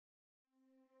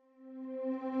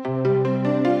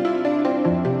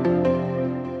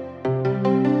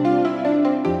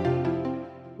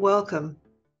Welcome.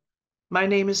 My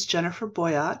name is Jennifer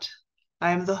Boyott.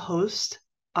 I am the host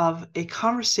of a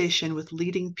conversation with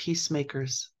leading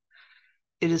peacemakers.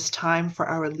 It is time for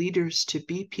our leaders to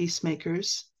be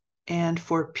peacemakers and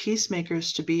for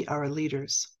peacemakers to be our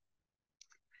leaders.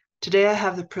 Today, I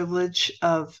have the privilege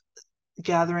of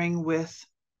gathering with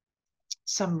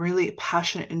some really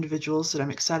passionate individuals that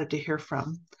I'm excited to hear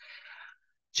from.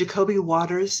 Jacoby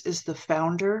Waters is the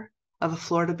founder of a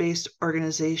Florida-based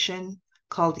organization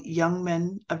called Young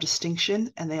Men of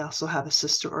Distinction, and they also have a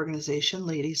sister organization,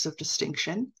 Ladies of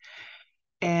Distinction.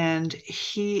 And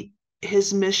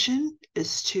his mission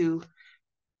is to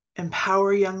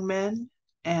empower young men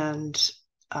and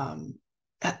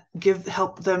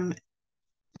help them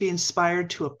be inspired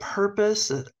to a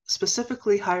purpose,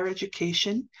 specifically higher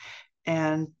education,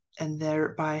 and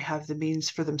thereby have the means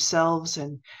for themselves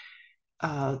and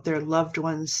their loved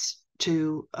ones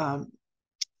to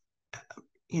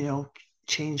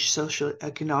change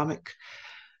socioeconomic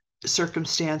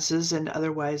circumstances and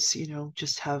otherwise,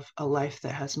 just have a life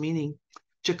that has meaning.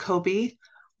 Jacoby,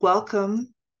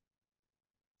 welcome.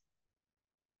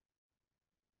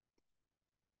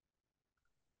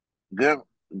 Good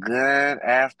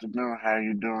afternoon. How are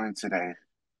you doing today?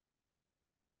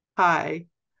 Hi.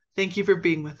 Thank you for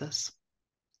being with us.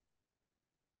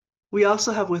 We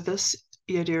also have with us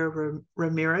Yadira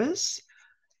Ramirez,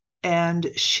 and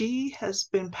she has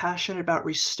been passionate about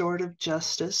restorative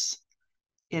justice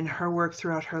in her work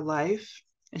throughout her life.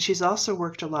 And she's also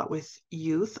worked a lot with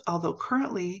youth, although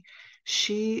currently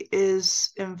she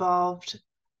is involved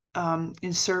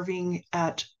in serving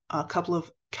at a couple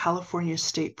of California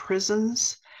state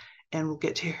prisons. And we'll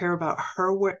get to hear about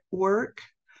her work.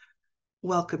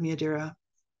 Welcome, Yadira.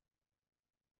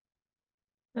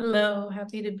 Hello,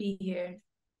 happy to be here.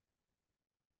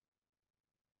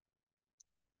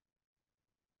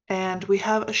 And we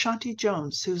have Ashanti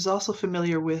Jones, who's also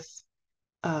familiar with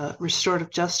restorative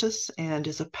justice and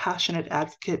is a passionate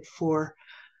advocate for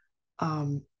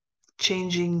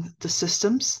changing the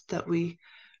systems that we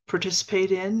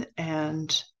participate in.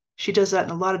 And she does that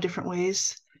in a lot of different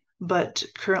ways. But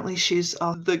currently, she's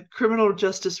the criminal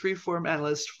justice reform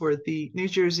analyst for the New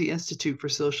Jersey Institute for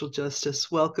Social Justice.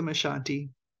 Welcome, Ashanti.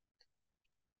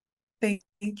 Thank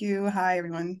you. Hi,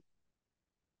 everyone.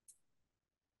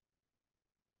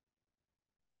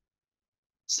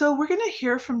 So we're going to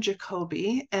hear from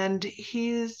Jacoby, and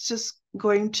he's just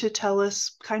going to tell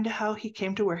us kind of how he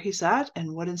came to where he's at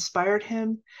and what inspired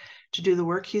him to do the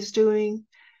work he's doing.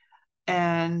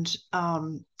 And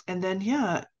then,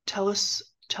 yeah, tell us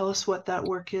what that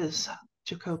work is,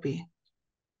 Jacoby.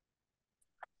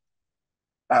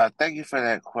 Thank you for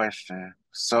that question.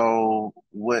 So,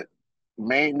 what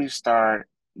made me start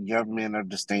Young Men of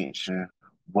Distinction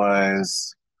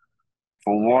was,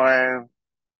 for one,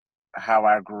 how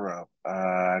I grew up.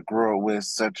 I grew up with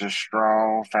such a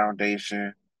strong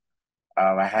foundation.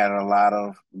 I had a lot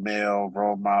of male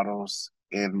role models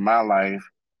in my life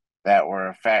that were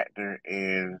a factor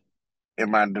in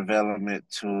my development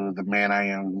to the man I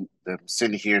am,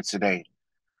 sitting here today.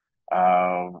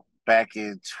 Back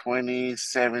in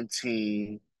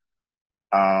 2017,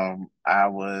 I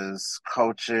was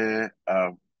coaching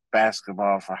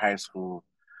basketball for high school,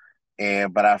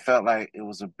 but I felt like it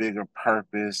was a bigger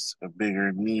purpose, a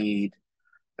bigger need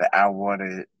that I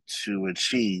wanted to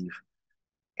achieve.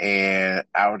 And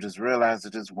I was just realizing,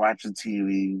 just watching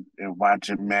TV and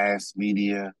watching mass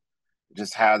media,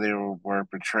 just how they were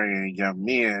portraying young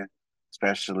men,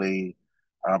 especially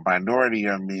minority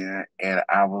young men. And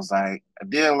I was like, I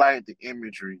didn't like the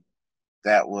imagery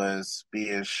that was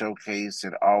being showcased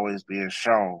and always being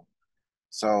shown.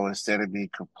 So instead of me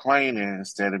complaining,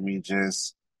 instead of me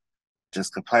just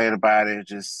complain about it,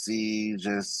 just see,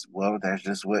 just well, that's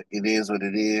just what it is.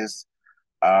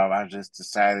 I just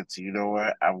decided to, you know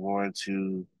what, I wanted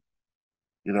to,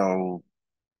 you know,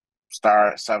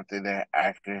 start something that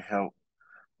I can help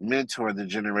mentor the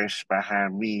generation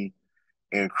behind me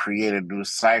and create a new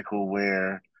cycle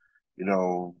where, you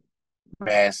know,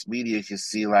 mass media can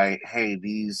see like, hey,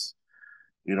 these,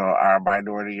 our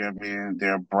minority young men,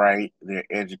 they're bright, they're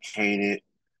educated,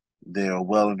 they're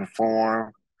well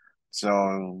informed.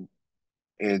 So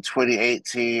in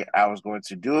 2018, I was going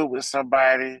to do it with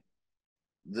somebody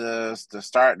to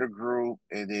start the group,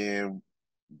 and then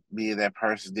me and that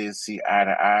person didn't see eye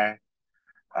to eye.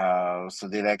 So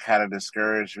then that kind of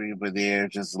discouraged me. But then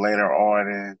just later on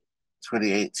in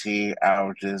 2018, I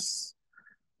was just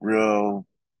real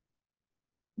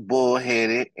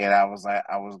bullheaded, and I was like,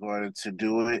 I was going to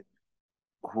do it.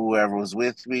 Whoever was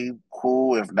with me,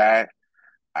 cool. If not,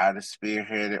 I just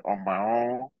spearheaded on my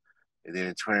own. And then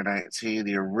in 2019,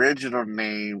 the original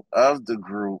name of the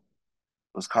group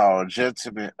was called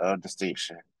Gentlemen of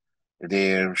Distinction. And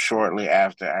then shortly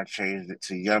after, I changed it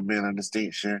to Young Men of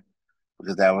Distinction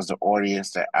because that was the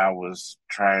audience that I was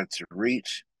trying to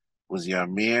reach was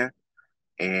young men.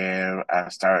 And I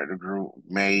started the group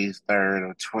May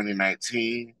 3rd of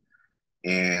 2019.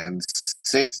 And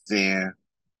since then,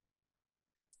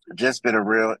 just been a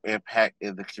real impact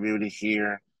in the community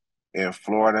here in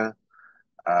Florida.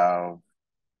 Um,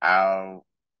 I'll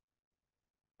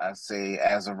I say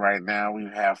as of right now, we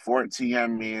have 14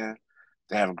 young men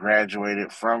that have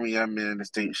graduated from Young Men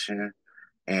Distinction,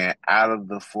 and out of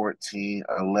the 14,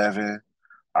 11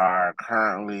 are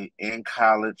currently in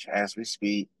college as we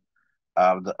speak.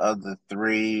 The other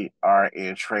three are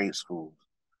in trade schools.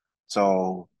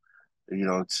 So,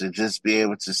 to just be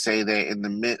able to say that in the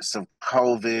midst of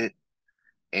COVID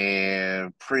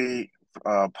and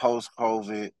post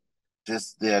COVID,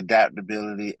 just the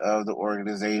adaptability of the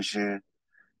organization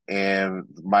and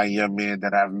my young men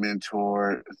that I've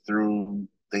mentored through,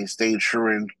 they stayed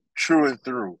true and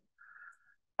through,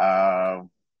 uh,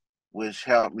 which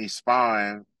helped me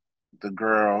spawn the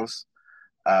girls,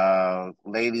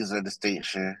 ladies of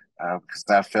distinction, because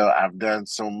I felt I've done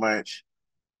so much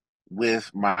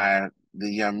with the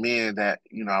young men that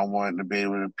I wanted to be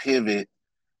able to pivot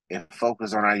and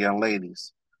focus on our young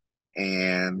ladies,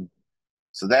 and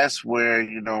so that's where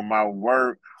my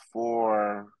work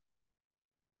for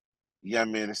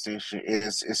Young Men Distinction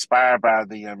is inspired by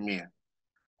the young men.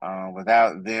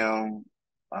 Without them,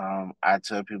 I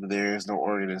tell people there is no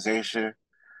organization.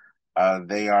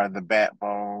 They are the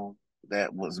backbone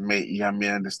that was made Young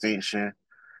Men Distinction.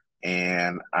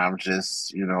 And I'm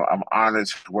just, I'm honored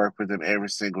to work with them every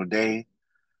single day.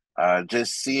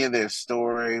 Just seeing their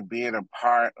story, being a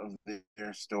part of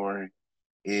their story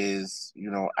is,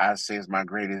 I say is my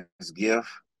greatest gift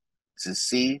to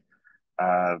see.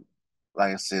 Uh,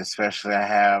 like I said, especially I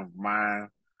have my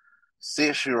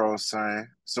 6-year-old son,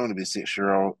 soon to be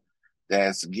 6-year-old,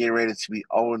 that's getting ready to be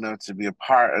old enough to be a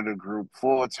part of the group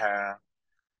full time.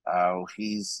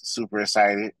 He's super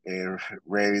excited and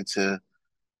ready to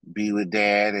be with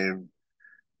dad and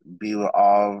be with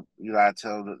all, I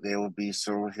tell him that there will be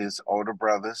some of his older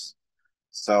brothers.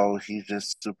 So he's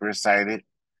just super excited.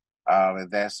 And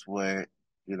that's what,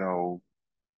 you know,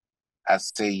 I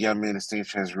say Young Men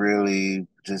Distinction has really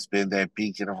just been that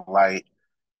beacon of light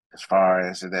as far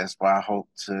as, and that's why I hope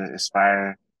to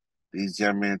inspire these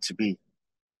young men to be.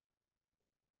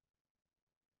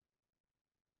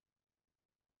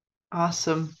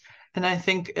 Awesome. And I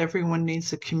think everyone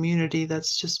needs a community.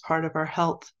 That's just part of our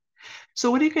health. So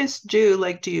what do you guys do?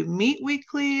 Like, do you meet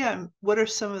weekly? What are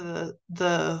some of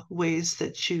the ways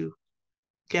that you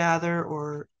gather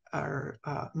or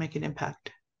make an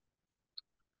impact?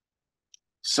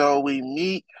 So we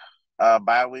meet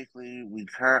bi-weekly.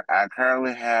 I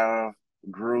currently have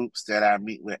groups that I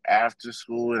meet with after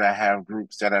school, and I have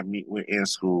groups that I meet with in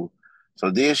school.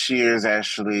 So this year is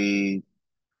actually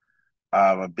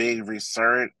a big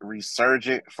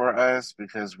resurgent for us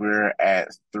because we're at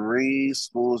 3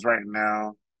 schools right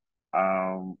now,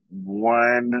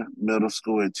 1 middle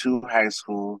school and 2 high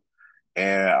school,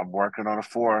 and I'm working on a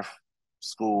 4th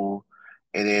school.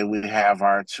 And then we have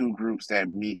our 2 groups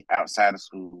that meet outside of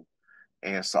school.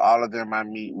 And so all of them I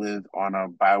meet with on a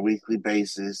biweekly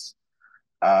basis.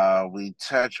 We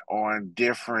touch on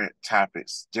different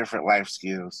topics, different life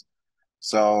skills.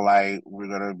 So, like, we're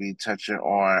going to be touching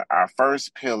on our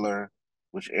first pillar,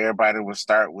 which everybody will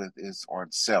start with, is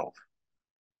on self,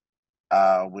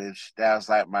 which that was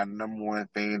like my number one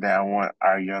thing that I want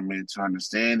our young men to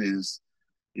understand is,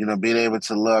 being able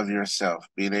to love yourself,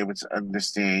 being able to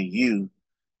understand you,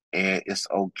 and it's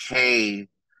okay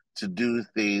to do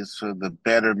things for the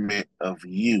betterment of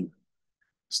you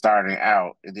starting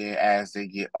out. And then as they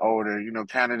get older,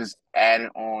 kind of just adding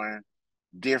on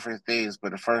different things.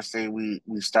 But the first thing we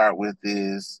start with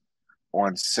is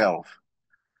on self.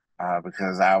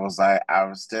 Because I was like,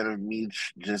 instead of me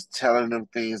just telling them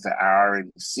things that I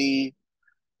already see,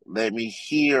 let me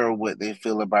hear what they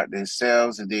feel about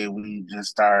themselves. And then we just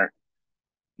start,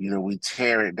 we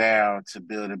tear it down to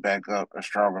build it back up a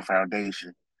stronger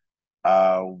foundation.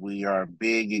 We are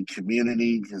big in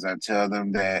community because I tell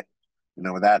them that,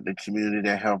 without the community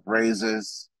that helped raise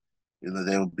us,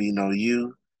 there would be no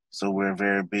you. So we're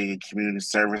very big in community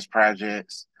service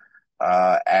projects.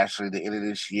 Actually, the end of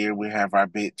this year, we have our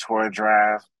big tour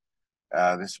drive.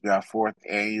 This will be our 4th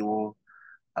annual,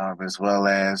 as well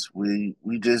as and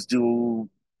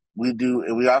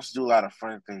we also do a lot of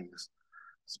fun things.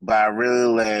 But I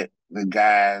really let the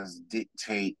guys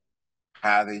dictate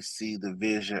how they see the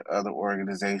vision of the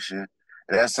organization.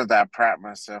 And that's something I pride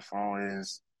myself on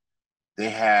is they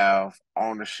have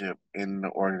ownership in the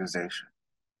organization.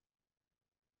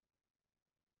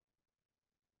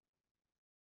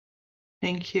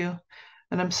 Thank you.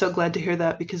 And I'm so glad to hear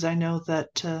that, because I know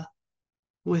that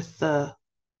with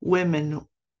women,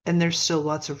 and there's still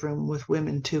lots of room with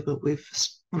women too, but we've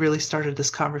really started this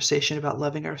conversation about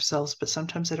loving ourselves, but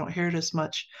sometimes I don't hear it as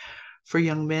much for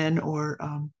young men, or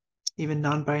even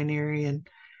non-binary,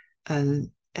 and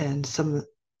some of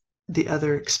the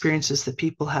other experiences that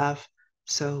people have.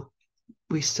 So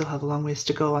we still have a long ways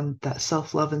to go on that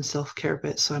self-love and self-care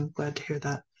bit. So I'm glad to hear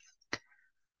that.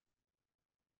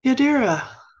 Yadira,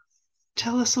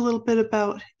 tell us a little bit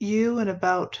about you and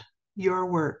about your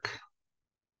work.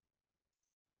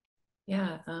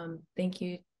 Yeah, thank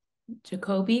you,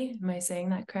 Jacoby. Am I saying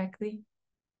that correctly?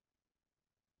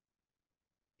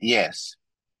 Yes.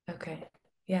 Okay.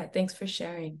 Yeah, thanks for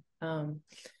sharing.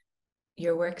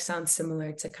 Your work sounds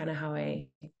similar to kind of how I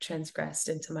transgressed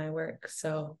into my work.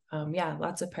 So yeah,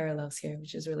 lots of parallels here,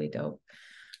 which is really dope.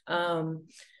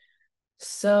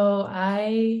 So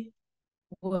I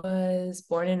was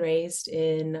born and raised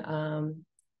in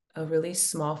a really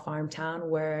small farm town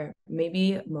where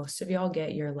maybe most of y'all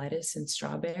get your lettuce and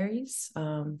strawberries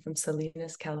from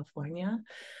Salinas, California.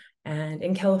 And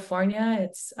in California,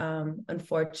 it's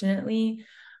unfortunately,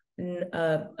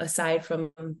 aside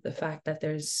from the fact that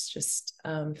there's just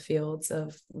fields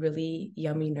of really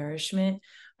yummy nourishment,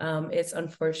 it's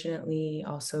unfortunately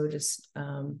also just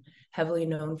heavily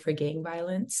known for gang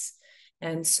violence.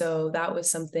 And so that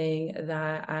was something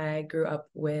that I grew up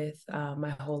with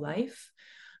my whole life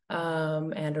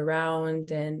and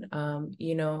around. And,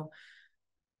 you know,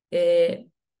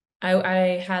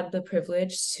 I had the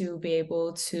privilege to be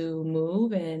able to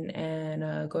move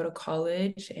and go to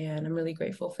college, and I'm really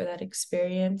grateful for that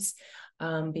experience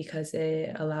because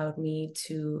it allowed me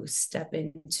to step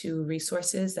into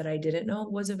resources that I didn't know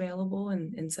was available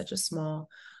in such a small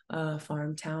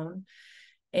farm town.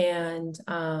 And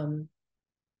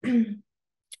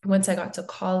once I got to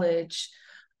college,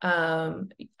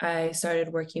 I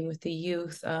started working with the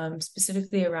youth,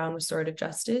 specifically around restorative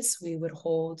justice. We would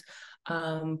hold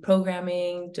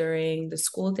programming during the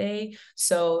school day.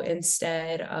 So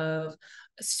instead of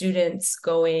students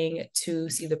going to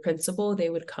see the principal, they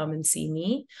would come and see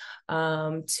me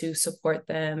to support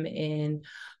them in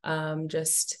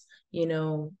just, you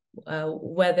know,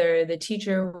 whether the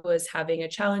teacher was having a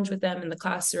challenge with them in the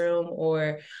classroom,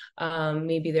 or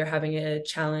maybe they're having a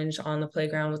challenge on the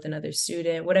playground with another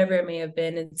student, whatever it may have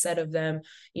been. Instead of them,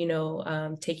 you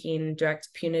know, taking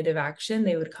direct punitive action,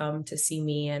 they would come to see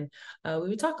me, and we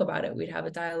would talk about it. We'd have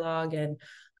a dialogue, and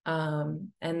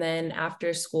then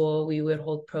after school, we would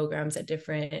hold programs at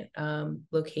different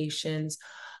locations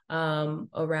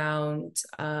around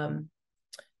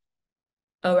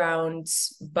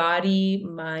body,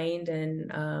 mind,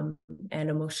 and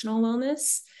emotional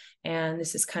wellness. And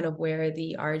this is kind of where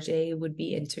the RJ would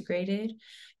be integrated.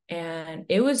 And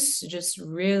it was just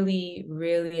really,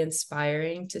 really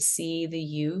inspiring to see the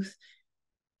youth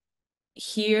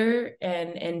hear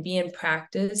and be in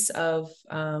practice of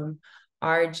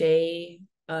RJ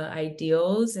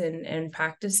ideals and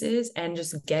practices, and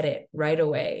just get it right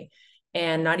away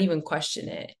and not even question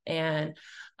it. And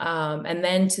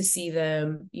then to see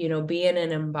them, you know, be in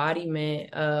an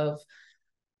embodiment of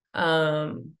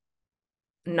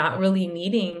not really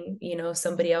needing, you know,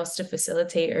 somebody else to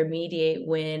facilitate or mediate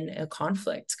when a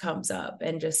conflict comes up,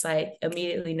 and just like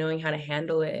immediately knowing how to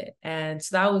handle it. And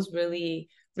so that was really,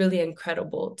 really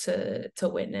incredible to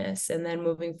witness. And then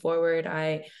moving forward,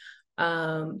 I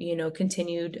you know,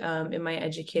 continued in my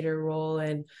educator role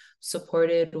and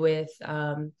supported with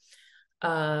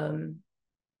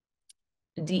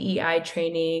DEI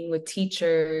training with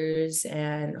teachers,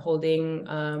 and holding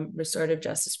restorative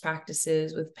justice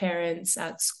practices with parents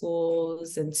at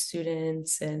schools and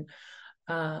students. And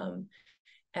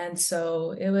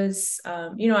so it was,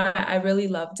 you know, I really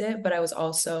loved it, but I was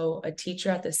also a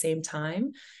teacher at the same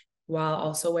time while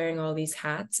also wearing all these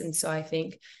hats. And so I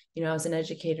think, you know, I was an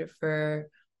educator for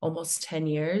almost 10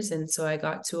 years. And so I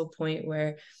got to a point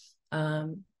where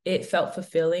it felt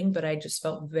fulfilling, but I just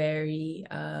felt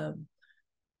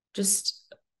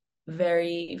just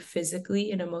very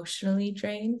physically and emotionally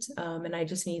drained. And I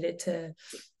just needed to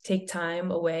take time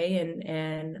away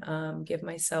and give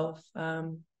myself a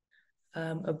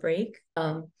break.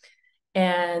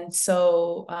 And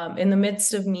so in the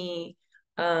midst of me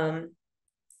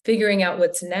figuring out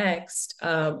what's next,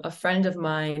 a friend of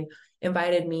mine,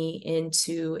 invited me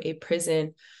into a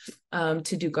prison to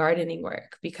do gardening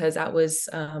work, because that was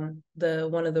one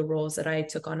of the roles that I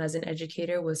took on as an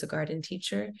educator, was a garden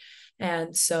teacher.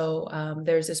 And so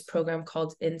there's this program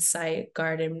called Insight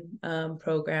Garden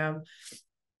Program,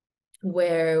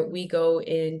 where we go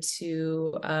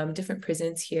into different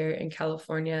prisons here in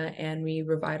California, and we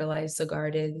revitalize the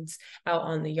gardens out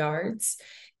on the yards.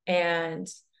 And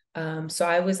so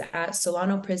I was at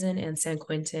Solano Prison and San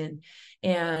Quentin,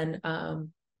 and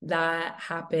that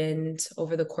happened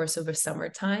over the course of a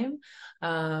summertime.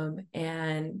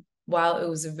 And while it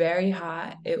was very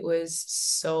hot, it was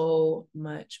so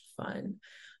much fun.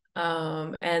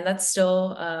 And that's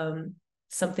still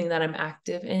something that I'm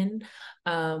active in.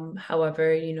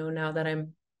 However, now that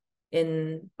I'm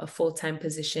in a full-time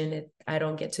position, I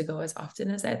don't get to go as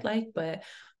often as I'd like, but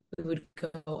we would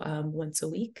go once a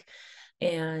week.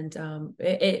 And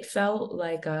it felt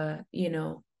like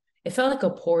it felt like a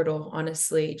portal,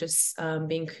 honestly, just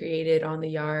being created on the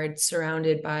yard,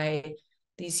 surrounded by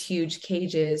these huge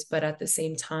cages, but at the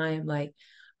same time, like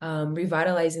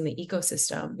revitalizing the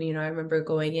ecosystem. I remember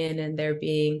going in and there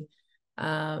being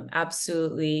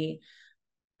absolutely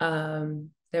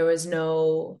there was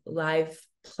no live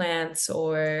plants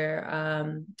or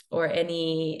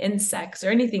any insects or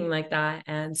anything like that,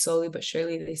 and slowly but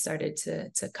surely they started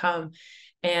to come.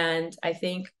 And I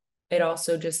think it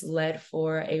also just led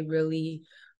for a really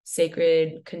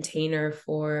sacred container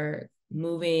for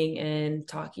moving and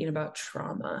talking about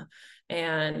trauma,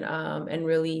 and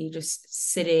really just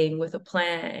sitting with a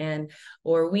plant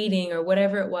or weeding or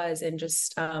whatever it was, and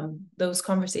just those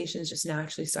conversations just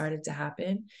naturally started to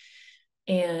happen.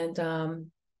 And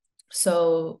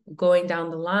so going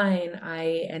down the line,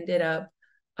 I ended up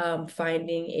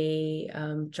finding a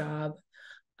job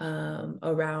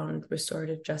around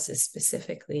restorative justice,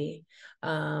 specifically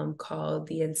called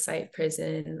the Insight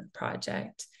Prison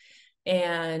Project.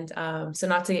 And so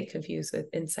not to get confused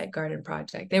with Insight Garden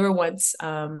Project. They were once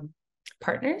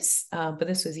partners, but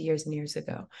this was years and years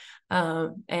ago.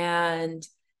 And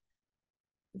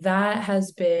that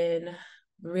has been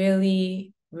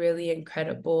really, really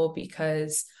incredible,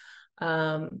 because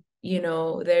it's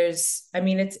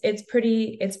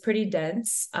pretty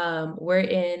dense. We're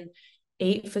in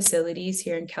 8 facilities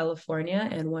here in California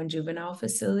and 1 juvenile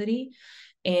facility.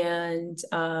 And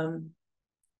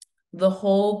the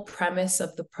whole premise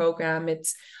of the program,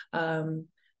 it's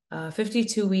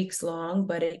 52 weeks long,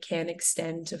 but it can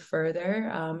extend to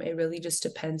further. It really just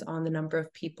depends on the number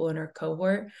of people in our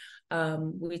cohort.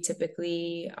 We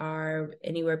typically are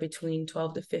anywhere between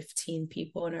 12 to 15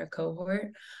 people in our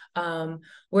cohort.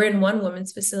 We're in 1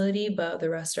 women's facility, but the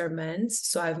rest are men's.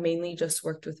 So I've mainly just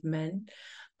worked with men.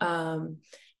 The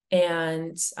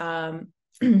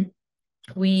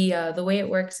way it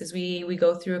works is we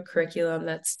go through a curriculum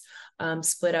that's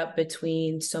split up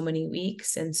between so many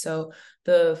weeks. And so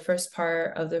the first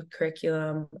part of the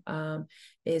curriculum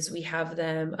is we have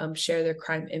them share their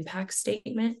crime impact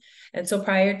statement. And so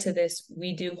prior to this,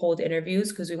 we do hold interviews,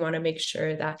 because we want to make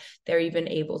sure that they're even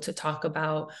able to talk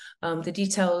about the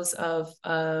details of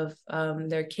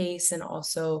their case, and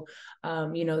also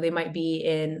they might be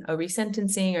in a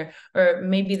resentencing, or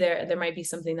maybe there might be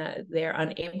something that they're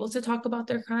unable to talk about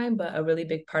their crime. But a really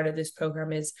big part of this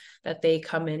program is that they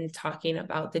come in talking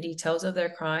about the details of their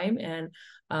crime, and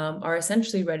are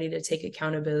essentially ready to take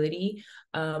accountability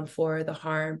for the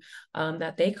harm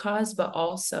that they caused, but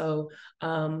also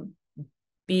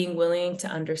being willing to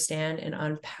understand and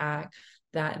unpack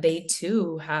that they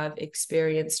too have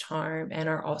experienced harm and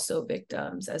are also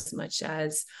victims as much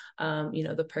as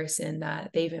the person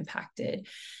that they've impacted.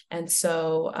 And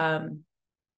so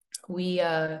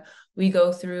we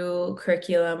go through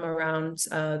curriculum around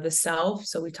the self.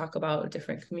 So we talk about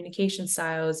different communication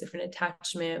styles, different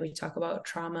attachment. We talk about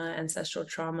trauma, ancestral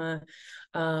trauma.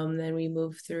 Then we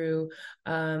move through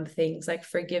things like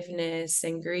forgiveness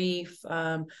and grief.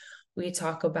 We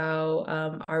talk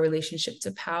about our relationship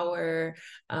to power,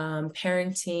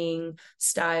 parenting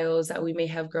styles that we may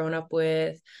have grown up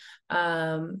with.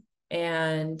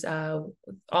 And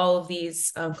all of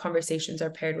these conversations are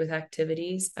paired with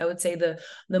activities. I would say the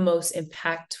most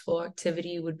impactful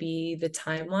activity would be the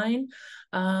timeline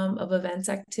of events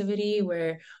activity,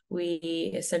 where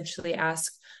we essentially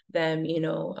ask them,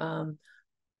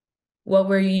 what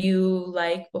were you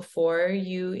like before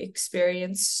you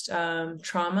experienced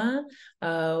trauma?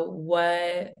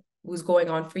 What was going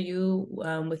on for you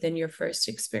within your first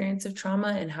experience of trauma,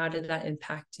 and how did that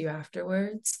impact you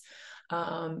afterwards?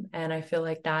 And I feel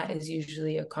like that is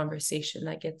usually a conversation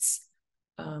that gets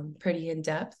pretty in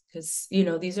depth, because, you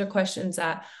know, these are questions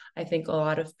that I think a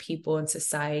lot of people in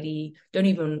society don't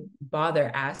even bother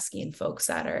asking folks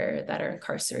that are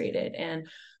incarcerated. And,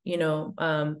 you know,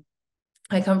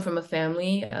 I come from a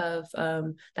family of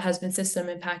that has been system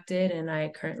impacted, and I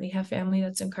currently have family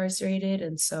that's incarcerated.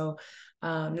 And so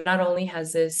not only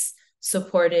has this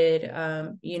supported,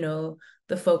 you know,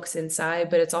 the folks inside,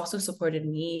 but it's also supported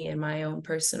me in my own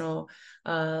personal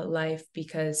life,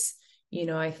 because, you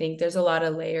know, I think there's a lot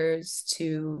of layers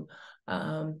to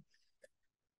the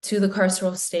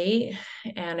carceral state.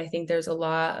 And I think there's a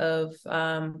lot of,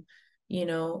 you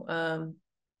know,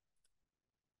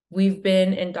 we've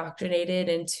been indoctrinated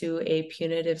into a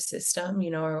punitive system.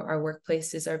 You know, our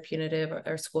workplaces are punitive,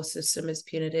 our school system is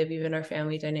punitive, even our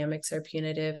family dynamics are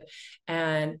punitive.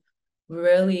 And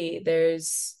really,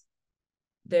 there's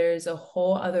a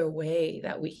whole other way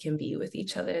that we can be with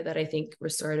each other that I think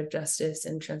restorative justice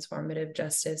and transformative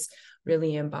justice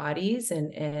really embodies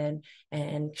and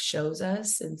shows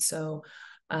us. And so,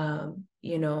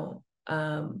 you know,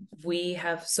 we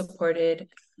have supported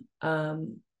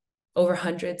over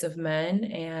hundreds of men,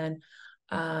 and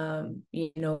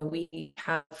you know, we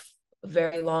have a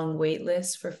very long wait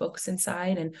list for folks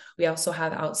inside, and we also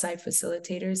have outside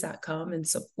facilitators that come and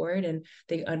support, and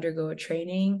they undergo a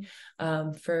training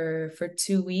for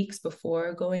 2 weeks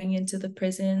before going into the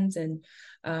prisons. And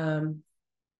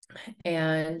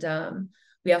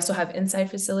we also have inside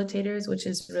facilitators, which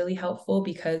is really helpful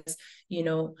because, you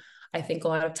know, I think a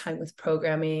lot of time with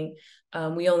programming,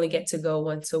 we only get to go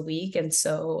once a week. And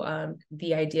so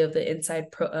the idea of the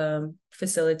inside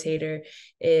facilitator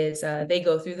is they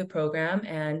go through the program,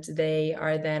 and they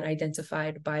are then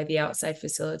identified by the outside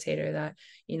facilitator that,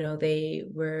 you know, they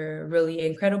were really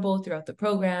incredible throughout the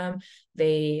program.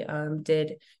 They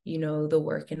did, you know, the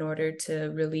work in order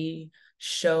to really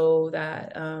show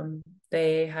that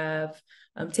they have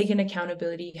taken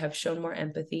accountability, have shown more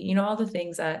empathy, you know, all the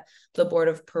things that the Board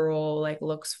of Parole like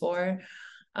looks for.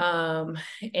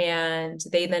 And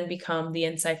they then become the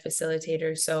inside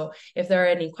facilitator. So if there are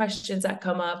any questions that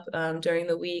come up during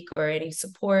the week, or any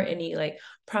support, any like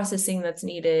processing that's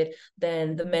needed,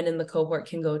 then the men in the cohort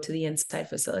can go to the inside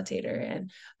facilitator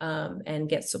and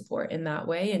get support in that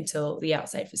way until the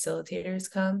outside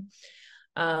facilitators come.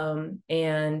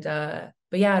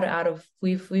 But yeah,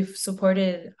 we've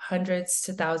supported hundreds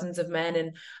to thousands of men,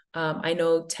 and I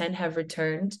know 10 have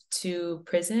returned to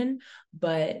prison,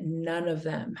 but none of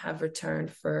them have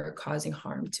returned for causing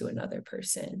harm to another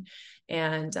person.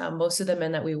 And most of the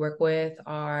men that we work with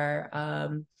are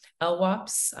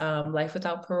LWOPs, life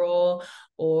without parole,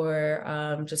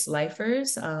 or just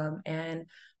lifers. And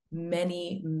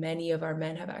many of our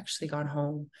men have actually gone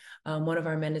home. One of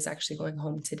our men is actually going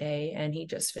home today, and he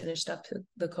just finished up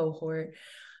the cohort.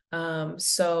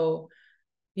 So,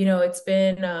 you know, it's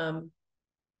been,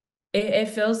 it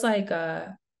feels like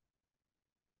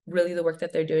really the work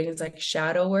that they're doing is like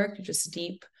shadow work, just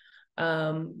deep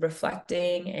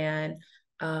reflecting. And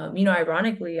you know,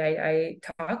 ironically, I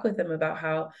talk with them about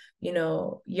how, you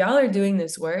know, y'all are doing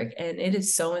this work, and it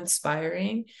is so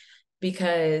inspiring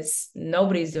because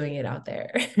nobody's doing it out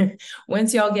there.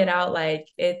 Once y'all get out, like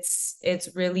it's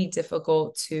really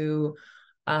difficult to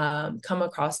come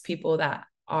across people that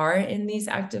are in these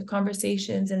active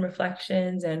conversations and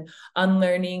reflections and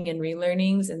unlearning and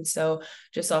relearnings. And so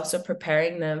just also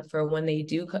preparing them for when they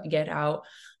do get out,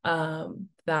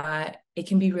 that it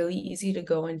can be really easy to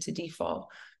go into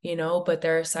default, you know, but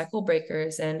there are cycle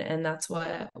breakers, and that's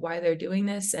why they're doing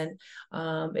this. And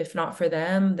if not for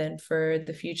them, then for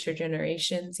the future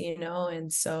generations, you know.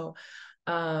 And so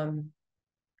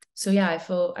yeah, I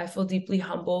feel deeply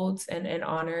humbled and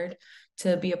honored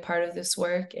to be a part of this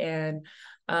work. And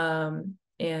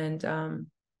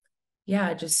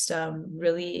yeah, just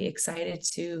really excited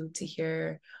to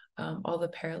hear all the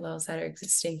parallels that are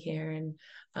existing here. And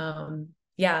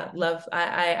yeah, love.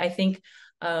 I think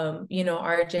you know,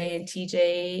 RJ and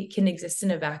TJ can exist in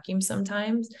a vacuum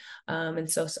sometimes. And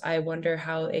so I wonder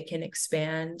how it can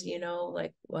expand, you know,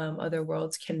 like other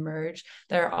worlds can merge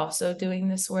that are also doing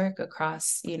this work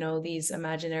across, you know, these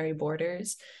imaginary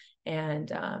borders.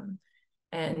 And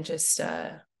just,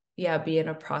 yeah, be in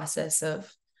a process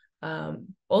of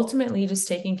ultimately just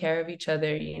taking care of each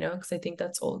other, you know, because I think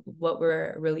that's what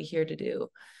we're really here to do.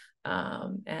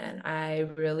 And I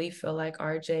really feel like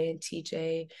RJ and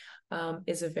TJ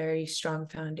is a very strong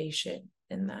foundation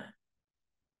in that.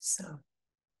 So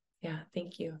yeah,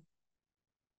 thank you.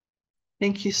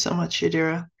 Thank you so much,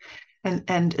 Yadira.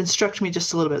 And instruct me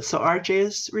just a little bit. So RJ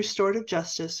is restorative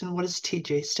justice, and what does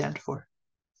TJ stand for?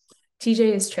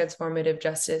 TJ is transformative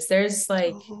justice. There's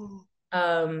like,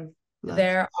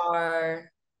 there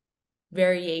are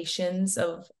variations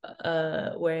of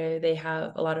where they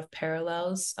have a lot of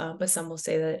parallels, but some will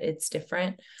say that it's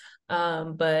different.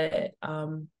 But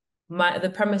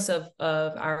the premise of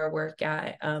our work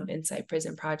at Insight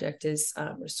Prison Project is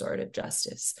restorative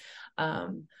justice.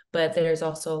 But there's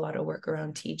also a lot of work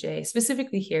around TJ,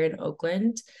 specifically here in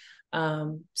Oakland.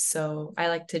 So I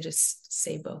like to just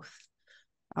say both.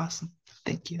 Awesome.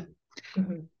 Thank you.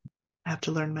 Mm-hmm. I have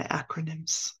to learn my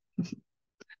acronyms.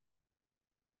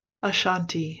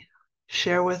 Ashanti,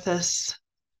 share with us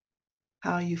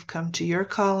how you've come to your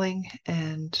calling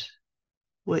and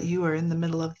what you are in the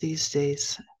middle of these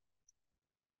days.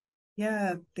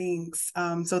 Yeah, thanks.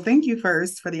 So thank you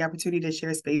first for the opportunity to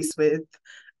share space with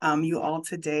you all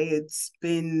today. It's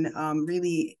been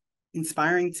really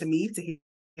inspiring to me to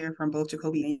hear from both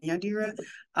Jacoby and Yadira.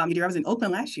 Yadira, I was in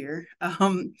Oakland last year,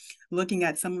 looking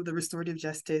at some of the restorative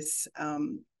justice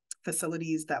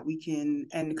facilities that we can,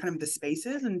 and kind of the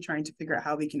spaces, and trying to figure out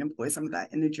how we can employ some of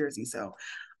that in New Jersey. So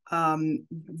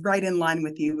right in line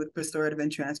with you with restorative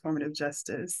and transformative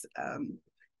justice.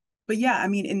 But yeah, I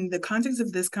mean, in the context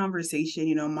of this conversation,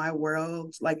 you know, my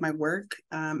world, like my work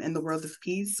in the world of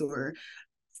peace, or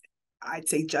I'd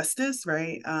say justice,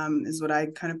 right, is what I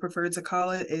kind of prefer to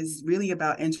call it, is really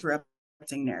about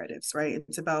interrupting narratives, right?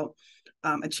 It's about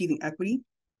achieving equity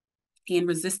and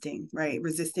resisting, right?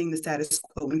 Resisting the status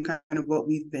quo, and kind of what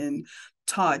we've been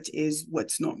taught is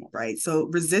what's normal, right? So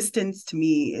resistance to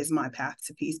me is my path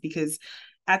to peace, because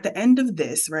at the end of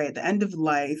this, right, at the end of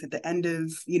life, at the end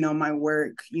of, you know, my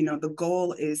work, you know, the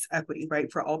goal is equity,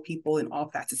 right, for all people in all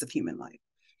facets of human life.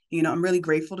 You know, I'm really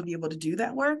grateful to be able to do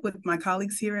that work with my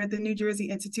colleagues here at the New Jersey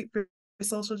Institute for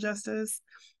Social Justice.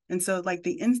 And so, like,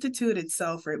 the Institute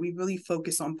itself, right, we really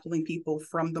focus on pulling people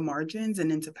from the margins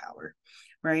and into power,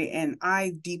 right? And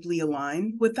I deeply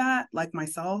align with that, like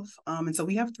myself. And so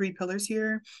we have 3 pillars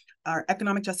here. Our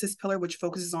economic justice pillar, which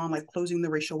focuses on like closing the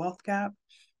racial wealth gap,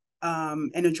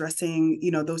 and addressing,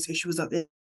 you know, those issues of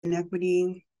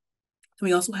inequity.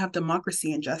 We also have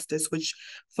democracy and justice, which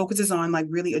focuses on like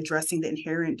really addressing the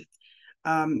inherent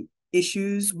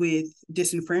issues with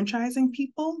disenfranchising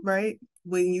people, right?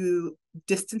 When you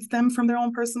distance them from their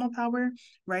own personal power,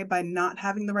 right? By not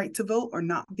having the right to vote, or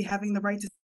not having the right to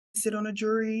sit on a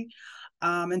jury.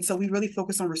 And so we really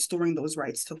focus on restoring those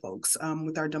rights to folks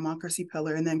with our democracy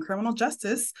pillar. And then criminal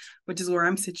justice, which is where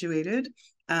I'm situated,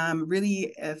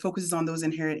 really focuses on those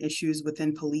inherent issues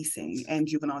within policing and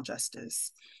juvenile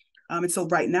justice. And so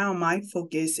right now, my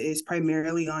focus is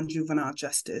primarily on juvenile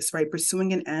justice, right?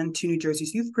 Pursuing an end to New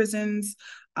Jersey's youth prisons.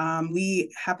 We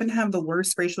happen to have the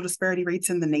worst racial disparity rates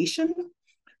in the nation.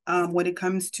 When it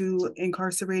comes to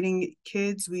incarcerating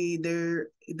kids,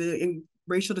 the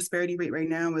racial disparity rate right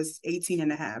now is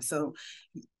 18.5. So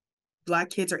Black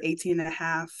kids are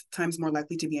 18.5 times more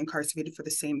likely to be incarcerated for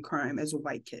the same crime as a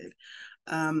white kid.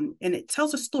 And it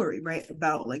tells a story, right,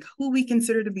 about like who we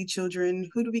consider to be children,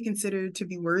 who do we consider to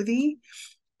be worthy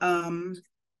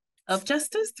of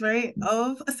justice, right,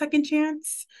 of a second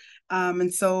chance.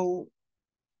 And so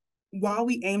while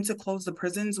we aim to close the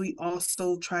prisons, we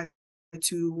also try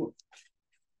to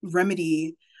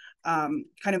remedy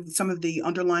kind of some of the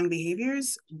underlying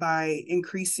behaviors by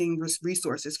increasing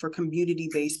resources for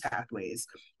community-based pathways,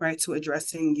 right, to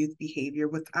addressing youth behavior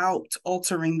without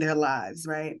altering their lives,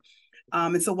 right?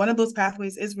 And so one of those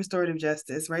pathways is restorative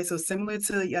justice, right? So similar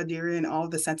to Yadira and all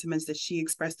of the sentiments that she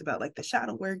expressed about like the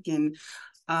shadow work and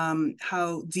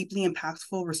how deeply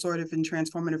impactful restorative and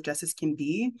transformative justice can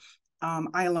be,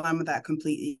 I align with that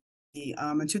completely.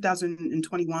 In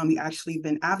 2021, we actually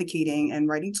been advocating and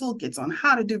writing toolkits on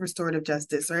how to do restorative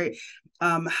justice, right?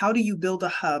 How do you build a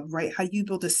hub, right? How do you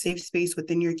build a safe space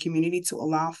within your community to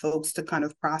allow folks to kind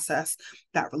of process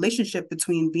that relationship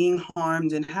between being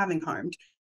harmed and having harmed,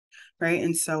 right?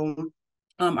 And so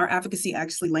our advocacy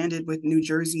actually landed with New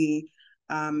Jersey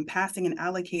passing and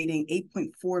allocating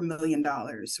 $8.4 million,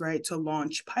 right, to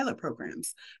launch pilot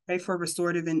programs, right, for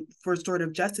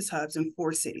restorative justice hubs in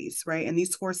 4 cities, right? And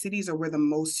these 4 cities are where the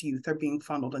most youth are being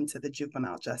funneled into the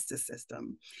juvenile justice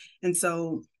system. And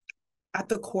so at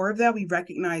the core of that, we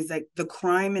recognize that the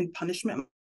crime and punishment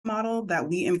model that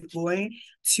we employ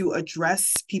to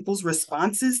address people's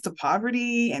responses to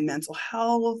poverty and mental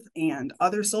health and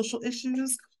other social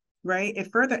issues, right,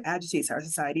 it further agitates our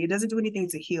society. It doesn't do anything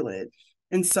to heal it.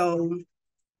 And so,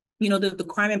 you know, the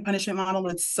crime and punishment model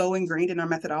is so ingrained in our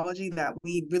methodology that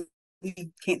we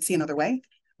really can't see another way,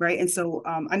 right? And so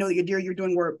I know that you're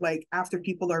doing work like after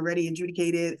people are already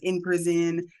adjudicated in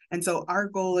prison. And so our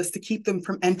goal is to keep them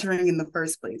from entering in the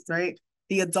first place, right?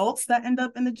 The adults that end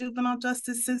up in the juvenile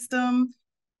justice system,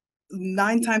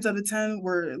 9 times out of 10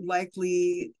 were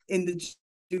likely in the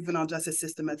juvenile justice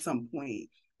system at some point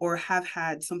or have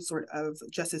had some sort of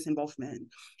justice involvement.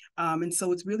 And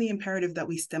so it's really imperative that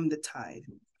we stem the tide,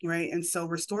 right? And so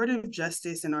restorative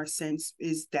justice in our sense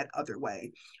is that other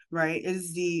way, right? It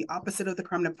is the opposite of the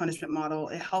crime and punishment model.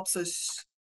 It helps us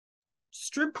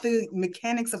strip the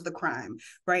mechanics of the crime,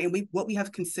 right? And what we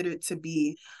have considered to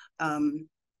be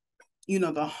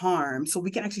the harm, so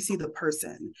we can actually see the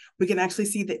person, we can actually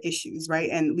see the issues, right?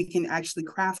 And we can actually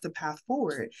craft a path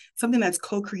forward, something that's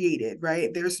co-created,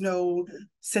 right? There's no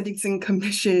sentencing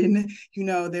commission,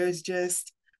 there's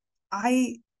just,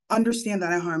 I understand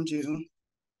that I harmed you.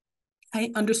 I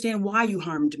understand why you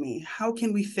harmed me. How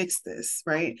can we fix this,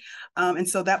 right? And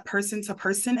so that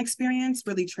person-to-person experience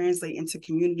really translates into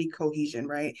community cohesion,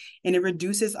 right? And it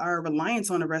reduces our reliance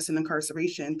on arrest and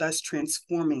incarceration, thus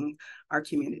transforming our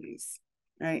communities,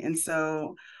 right? And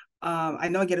so I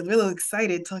know I get a little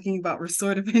excited talking about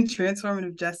restorative and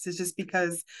transformative justice just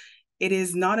because it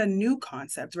is not a new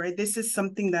concept, right? This is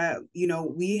something that,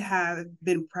 we have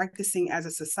been practicing as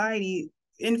a society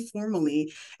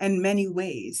informally in many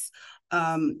ways.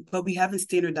 But we haven't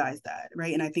standardized that,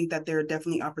 right? And I think that there are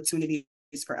definitely opportunities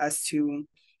for us to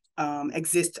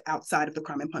exist outside of the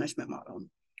crime and punishment model.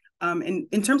 And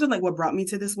in terms of like what brought me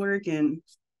to this work and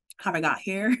how I got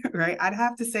here, right? I'd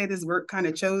have to say this work kind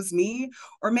of chose me,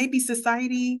 or maybe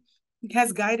society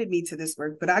has guided me to this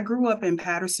work. But I grew up in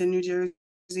Paterson, New Jersey.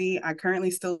 I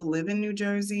currently still live in New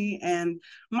Jersey, and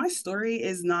my story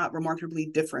is not remarkably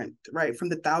different, right, from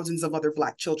the thousands of other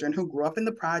Black children who grew up in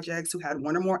the projects, who had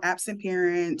one or more absent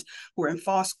parents, who were in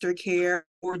foster care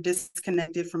or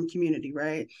disconnected from community,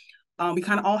 right? We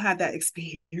kind of all had that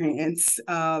experience,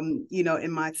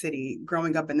 in my city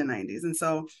growing up in the 90s. And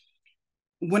so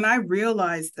when I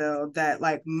realized, though, that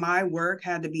like my work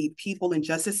had to be people and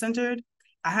justice centered,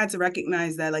 I had to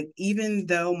recognize that, like, even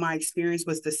though my experience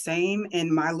was the same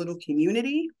in my little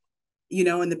community,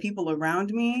 and the people around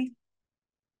me,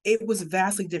 it was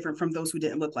vastly different from those who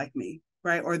didn't look like me,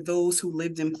 right? Or those who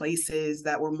lived in places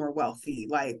that were more wealthy,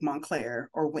 like Montclair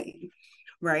or Wayne,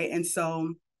 right? And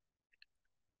so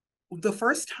the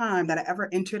first time that I ever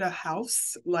entered a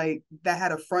house, like, that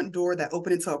had a front door that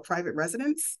opened into a private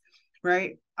residence,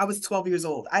 right? I was 12 years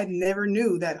old. I never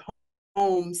knew that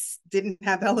homes didn't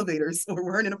have elevators or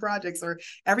weren't in the projects or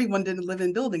everyone didn't live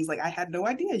in buildings. Like, I had no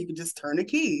idea you could just turn a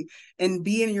key and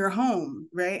be in your home,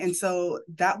 right? And so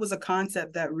that was a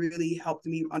concept that really helped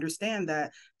me understand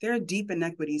that there are deep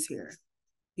inequities here,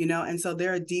 and so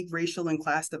there are deep racial and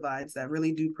class divides that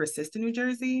really do persist in New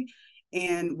Jersey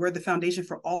and were the foundation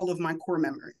for all of my core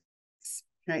memories,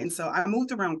 right? And so I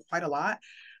moved around quite a lot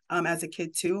as a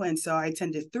kid too. And so I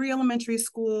attended 3 elementary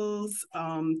schools,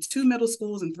 2 middle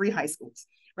schools, and 3 high schools,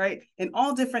 right? In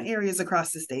all different areas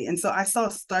across the state. And so I saw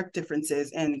stark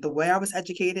differences in the way I was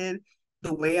educated,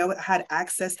 the way I had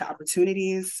access to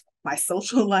opportunities, my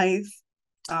social life,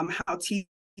 how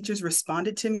teachers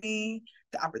responded to me,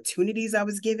 the opportunities I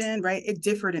was given, right? It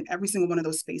differed in every single one of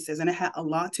those spaces. And it had a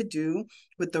lot to do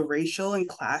with the racial and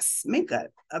class makeup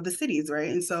of the cities, right?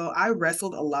 And so I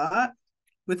wrestled a lot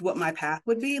with what my path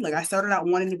would be. Like, I started out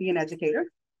wanting to be an educator,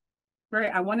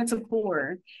 right? I wanted to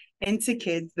pour into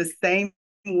kids the same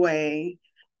way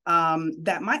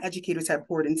that my educators had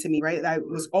poured into me, right? I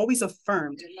was always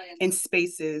affirmed in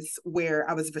spaces where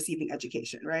I was receiving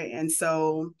education, right? And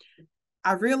so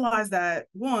I realized that,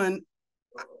 one,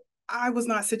 I was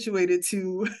not situated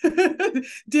to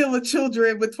deal with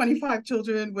children, with 25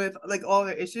 children with like all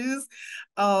their issues.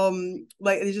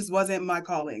 Like, it just wasn't my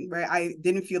calling, right? I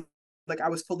didn't feel like I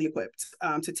was fully equipped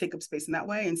to take up space in that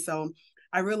way. And so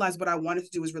I realized what I wanted to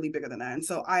do was really bigger than that. And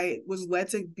so I was led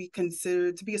to be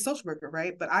considered to be a social worker,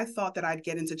 right? But I thought that I'd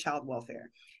get into child welfare,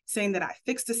 saying that I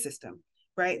fixed the system,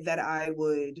 right? That I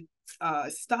would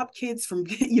stop kids from,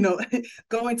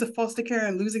 going to foster care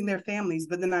and losing their families.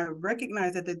 But then I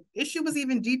recognized that the issue was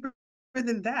even deeper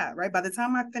than that, right? By the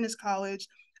time I finished college,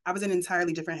 I was in an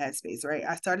entirely different headspace, right?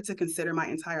 I started to consider my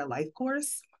entire life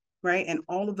course, right? And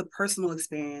all of the personal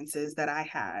experiences that I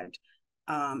had,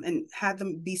 and had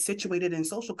them be situated in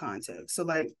social context. So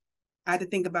like, I had to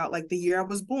think about like the year I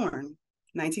was born,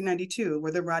 1992,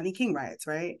 were the Rodney King riots,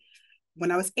 right?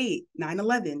 When I was 8,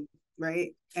 9/11,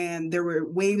 right? And there were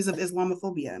waves of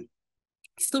Islamophobia. I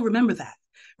still remember that,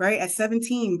 right? At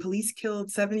 17, police killed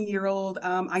 70-year-old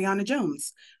Ayanna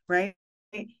Jones, right?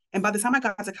 And by the time I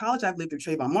got to college, I've lived through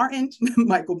Trayvon Martin,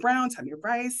 Michael Brown, Tamir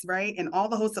Rice, right? And all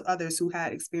the hosts of others who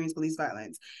had experienced police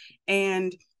violence.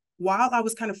 And while I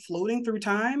was kind of floating through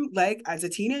time, like as a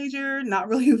teenager, not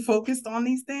really focused on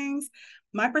these things,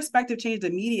 my perspective changed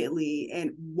immediately.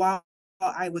 And while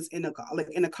I was in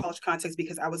a college context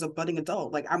because I was a budding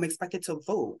adult. Like I'm expected to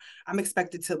vote. I'm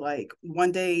expected to like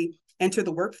one day enter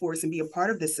the workforce and be a part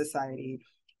of this society.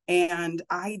 And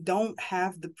I don't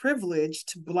have the privilege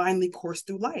to blindly course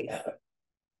through life.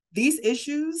 These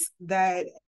issues that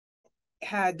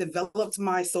had developed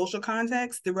my social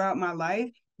context throughout my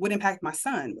life would impact my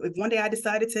son. If one day I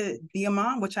decided to be a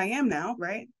mom, which I am now,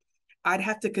 right? I'd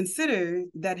have to consider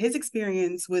that his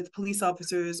experience with police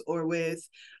officers or with,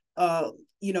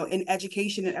 in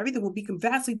education and everything will be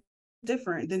vastly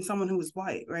different than someone who is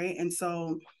white, right? And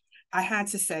so I had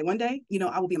to say, one day,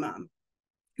 I will be a mom.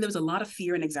 There was a lot of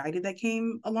fear and anxiety that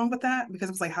came along with that because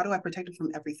it was like, how do I protect him from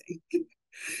everything?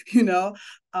 you know,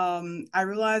 I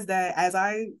realized that as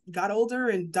I got older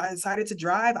and decided to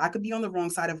drive, I could be on the wrong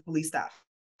side of police staff.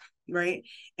 Right.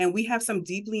 And we have some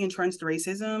deeply entrenched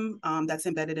racism that's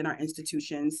embedded in our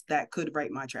institutions that could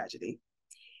write my tragedy.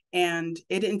 And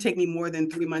it didn't take me more than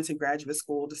 3 months in graduate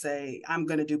school to say, I'm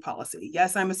going to do policy.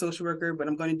 Yes, I'm a social worker, but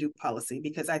I'm going to do policy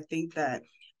because I think that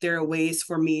there are ways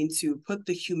for me to put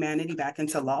the humanity back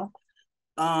into law,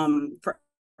 for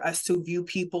us to view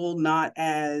people not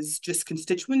as just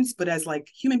constituents, but as like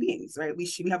human beings, right?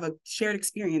 We have a shared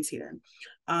experience here.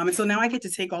 And so now I get to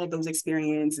take all of those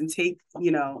experience and take,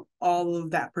 all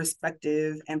of that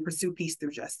perspective and pursue peace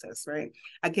through justice, right?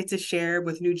 I get to share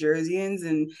with New Jerseyans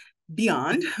and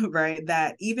beyond, right,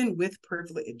 that even with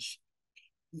privilege,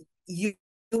 you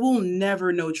will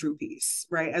never know true peace,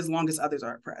 right, as long as others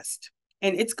are oppressed.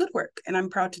 And it's good work, and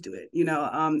I'm proud to do it.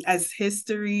 As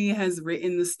history has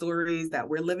written the stories that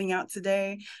we're living out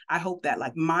today, I hope that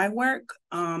like my work,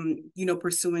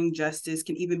 pursuing justice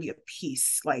can even be a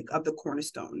piece like of the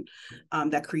cornerstone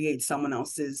that creates someone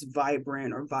else's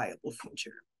vibrant or viable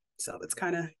future. So it's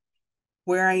kind of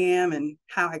where I am and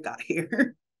how I got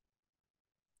here.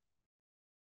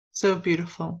 So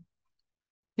beautiful.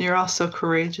 You're also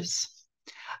courageous.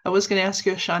 I was going to ask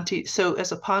you, Ashanti, so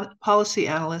as a policy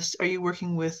analyst, are you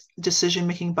working with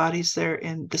decision-making bodies there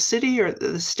in the city or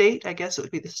the state? I guess it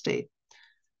would be the state.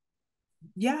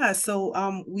 Yeah,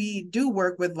 so we do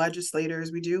work with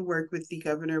legislators, we do work with the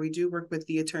governor, we do work with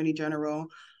the attorney general.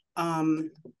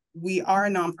 We are a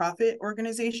nonprofit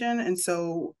organization, and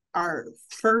so our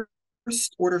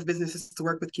first order of business is to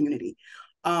work with community.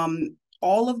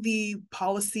 All of the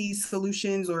policy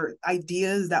solutions or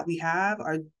ideas that we have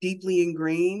are deeply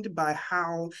ingrained by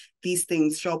how these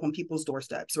things show up on people's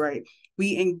doorsteps, right?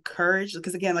 We encourage,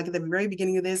 because again, like at the very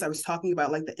beginning of this, I was talking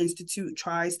about like the Institute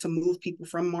tries to move people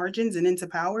from margins and into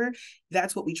power.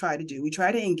 That's what we try to do. We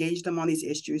try to engage them on these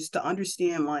issues to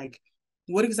understand like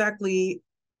how exactly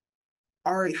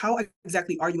are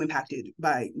you impacted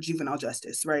by juvenile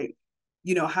justice, right?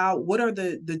 What are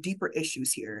the deeper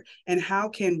issues here, and how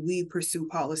can we pursue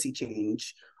policy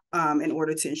change in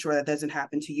order to ensure that doesn't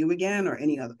happen to you again or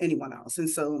anyone else.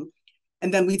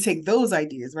 And then we take those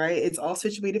ideas, right? It's all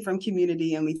situated from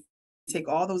community, and we take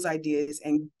all those ideas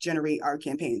and generate our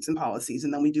campaigns and policies.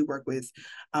 And then we do work with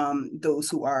those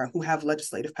who have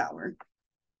legislative power,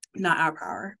 not our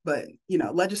power, but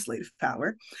legislative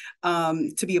power,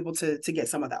 to be able to get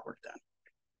some of that work done.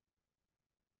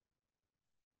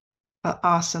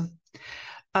 Awesome.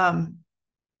 And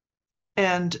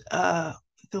I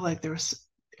feel like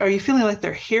are you feeling like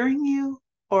they're hearing you,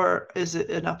 or is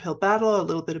it an uphill battle, a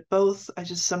little bit of both? I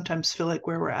just sometimes feel like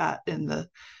where we're at in the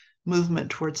movement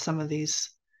towards some of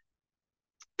these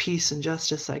peace and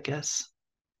justice, I guess.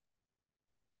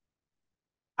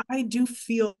 I do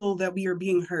feel that we are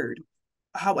being heard.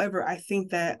 However, I think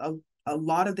that a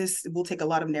lot of this will take a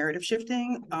lot of narrative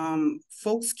shifting.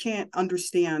 Folks can't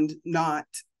understand not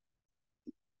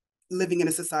living in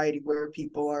a society where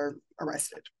people are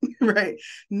arrested, right?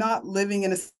 Not living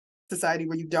in a society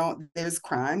where there's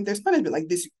crime, there's punishment. Like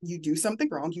this, you do something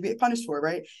wrong, you get punished for it,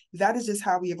 right? That is just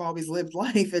how we have always lived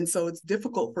life. And so it's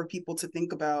difficult for people to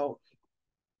think about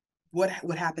what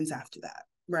happens after that,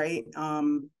 right?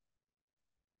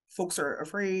 Folks are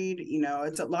afraid,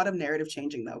 it's a lot of narrative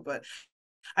changing though. But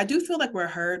I do feel like we're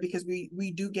heard because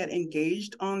we do get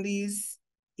engaged on these,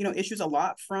 issues a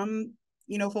lot from,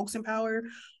 folks in power.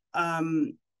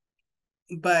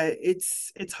 But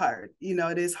it's hard,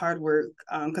 it is hard work,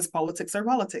 because politics are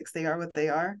politics. They are what they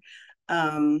are.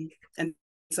 And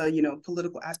so,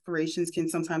 political aspirations can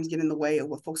sometimes get in the way of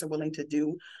what folks are willing to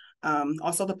do.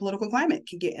 Also the political climate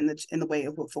can get in the way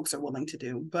of what folks are willing to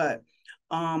do. But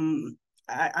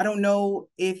I don't know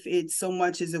if it's so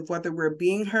much as of whether we're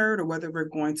being heard or whether we're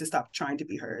going to stop trying to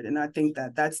be heard. And I think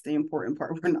that that's the important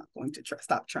part. We're not going to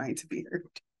stop trying to be heard.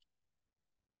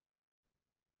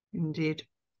 Indeed.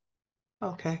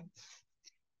 Okay.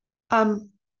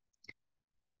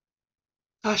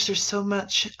 Gosh, there's so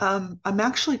much. I'm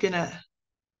actually gonna.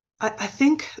 I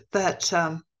think that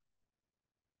some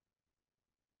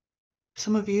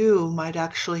of you might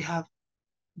actually have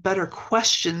better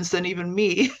questions than even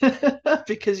me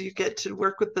because you get to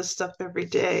work with this stuff every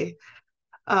day.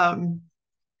 Um,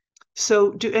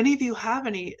 so, do any of you have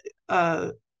any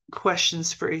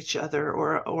questions for each other,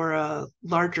 or a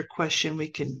larger question we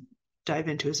can dive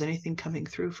into? Is anything coming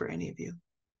through for any of you?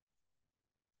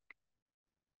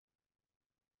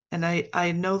 And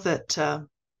I know that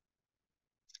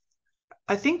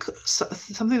I think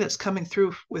something that's coming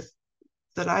through with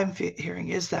that I'm hearing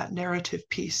is that narrative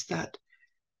piece, that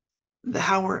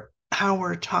how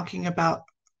we're talking about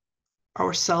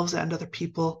ourselves and other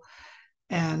people,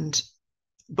 and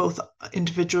both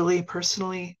individually,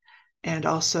 personally, and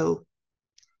also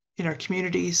in our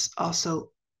communities,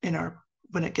 also in our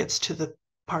when it gets to the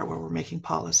part where we're making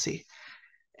policy.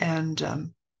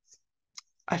 And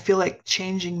I feel like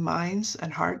changing minds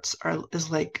and hearts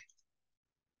is like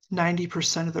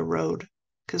 90% of the road,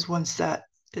 because once that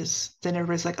is, then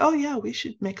everybody's like, oh yeah, we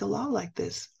should make a law like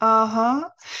this. Uh-huh.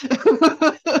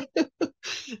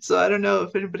 So I don't know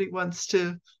if anybody wants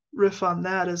to riff on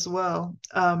that as well.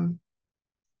 Trying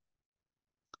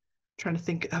to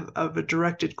think of a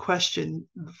directed question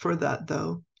for that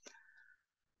though.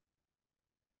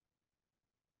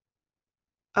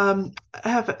 I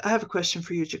have a question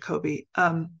for you, Jacoby.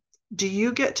 Do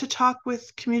you get to talk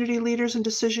with community leaders and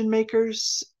decision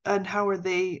makers, and how are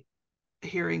they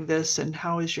hearing this, and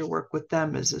how is your work with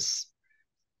them? Is this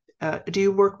do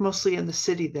you work mostly in the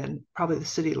city then, probably the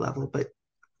city level, but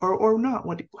or not?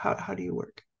 How do you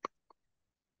work?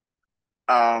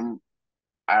 Um,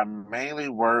 I mainly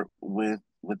work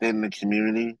within the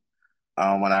community.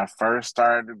 When I first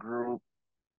started the group,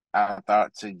 I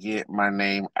thought to get my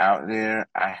name out there,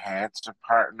 I had to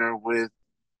partner with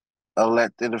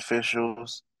elected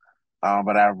officials.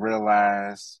 But I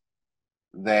realized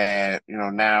that,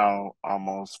 now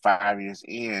almost 5 years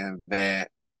in,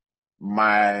 that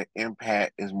my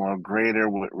impact is more greater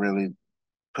with really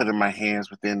putting my hands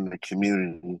within the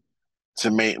community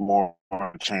to make more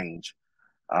change.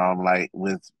 Like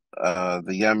with the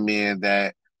young men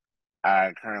that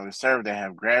I currently serve that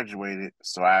have graduated,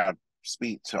 so I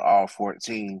speak to all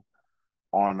 14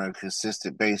 on a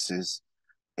consistent basis,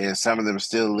 and some of them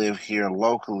still live here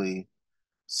locally.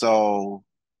 So,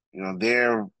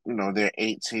 they're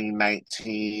 18,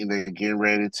 19, they're getting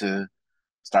ready to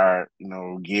start,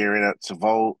 gearing up to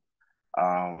vote.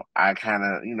 I kind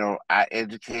of, I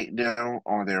educate them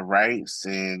on their rights,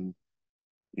 and,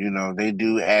 they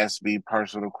do ask me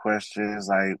personal questions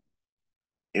like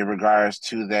in regards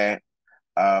to that.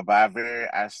 But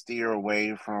I steer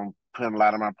away from putting a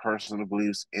lot of my personal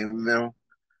beliefs in them,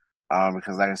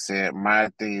 because like I said, my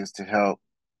thing is to help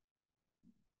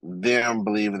them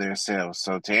believe in themselves.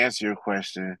 So to answer your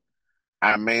question,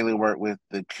 I mainly work with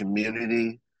the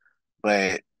community,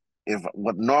 but if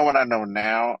what knowing what I know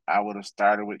now, I would have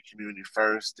started with community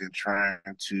first and trying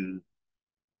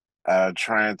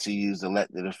to use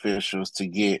elected officials to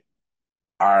get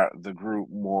the group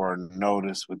more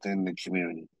notice within the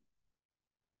community.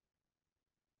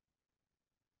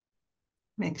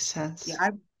 Makes sense. Yeah,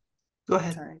 I Go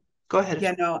ahead. sorry. Go ahead.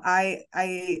 Yeah, no,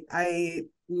 I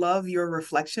love your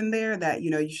reflection there that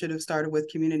you should have started with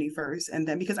community first, and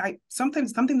then because I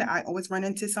sometimes something that I always run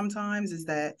into sometimes is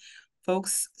that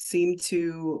folks seem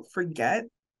to forget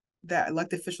that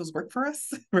elected officials work for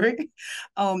us, right?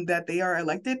 That they are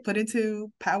elected, put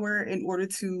into power in order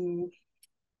to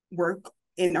work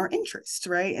in our interest,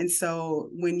 right? And so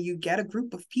when you get a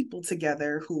group of people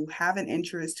together who have an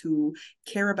interest, who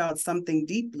care about something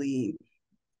deeply,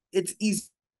 it's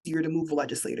easier to move a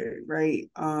legislator, right?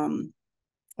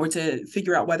 Or to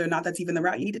figure out whether or not that's even the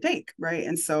route you need to take, right?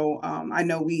 And so I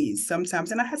know we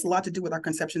sometimes, and that has a lot to do with our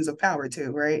conceptions of power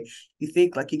too, right? You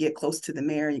think like you get close to the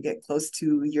mayor, you get close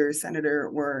to your senator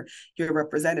or your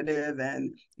representative,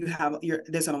 and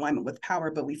there's an alignment with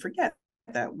power, but we forget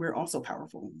that we're also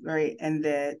powerful, right? And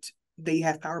that they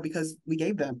have power because we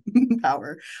gave them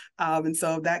power. And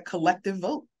so that collective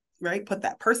vote, right, put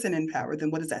that person in power,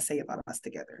 then what does that say about us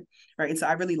together, right? And so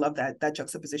I really love that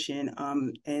juxtaposition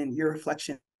and your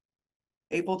reflection.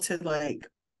 Able to like,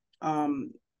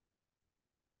 um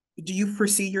do you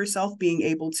foresee yourself being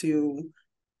able to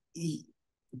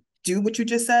do what you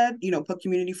just said, put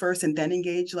community first and then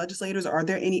engage legislators? Are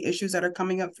there any issues that are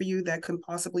coming up for you that could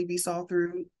possibly be solved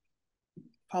through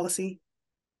policy?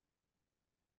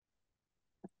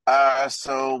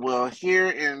 So well, here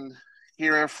in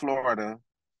Florida,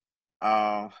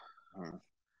 uh,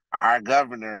 our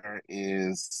governor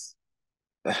is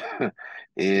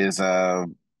is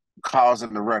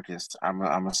causing the ruckus. I'm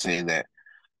gonna say that,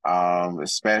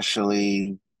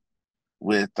 especially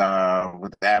with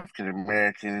African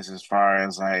Americans, as far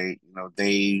as like,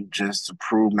 they just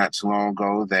approved not too long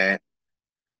ago that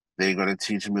they're going to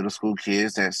teach middle school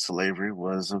kids that slavery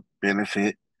was a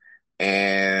benefit.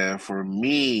 And for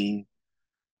me,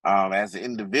 as an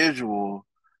individual,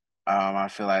 I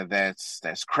feel like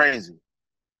that's crazy.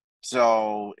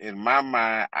 So in my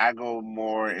mind, I go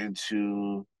more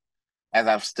into, as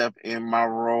I've stepped in my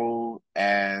role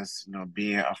as,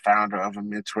 being a founder of a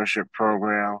mentorship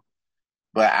program,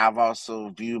 but I've also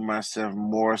viewed myself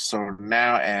more so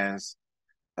now as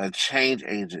a change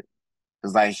agent.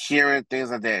 It's like hearing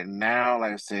things like that now,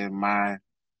 like I said, my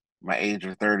age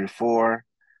of 34,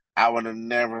 I would have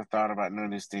never thought about none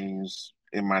of these things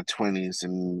in my 20s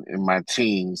and in my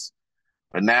teens.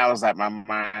 But now it's like my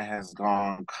mind has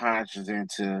gone conscious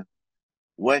into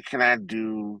what can I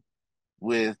do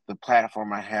with the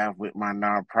platform I have with my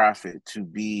nonprofit to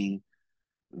be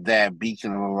that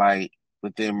beacon of light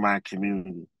within my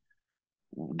community.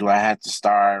 Do I have to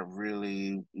start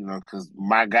really, because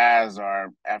my guys are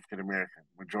African American.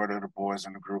 Majority of the boys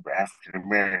in the group are African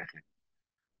American.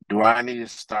 Do I need to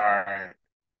start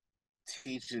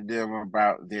teaching them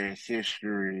about their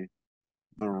history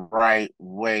the right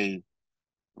way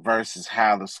versus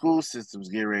how the school systems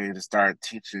get ready to start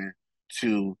teaching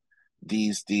to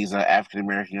these African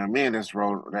American young men that's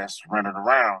running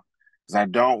around? Because I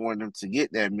don't want them to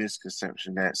get that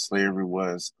misconception that slavery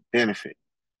was a benefit.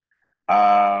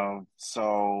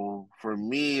 So for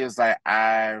me, it's like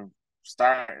I'm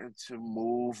starting to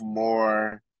move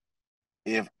more.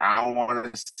 If I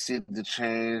want to see the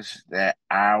change that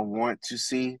I want to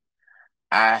see,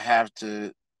 I have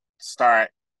to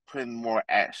start putting more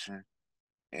action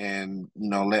and,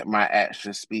 let my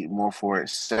action speak more for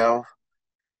itself.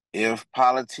 If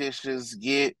politicians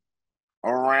get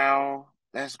around,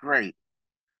 that's great.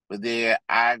 But then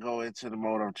I go into the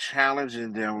mode of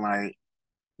challenging them, like,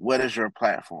 what is your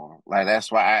platform? Like,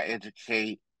 that's why I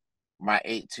educate my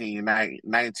 18,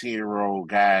 19-year-old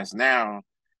guys now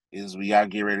is we got to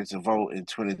get ready to vote in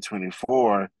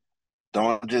 2024.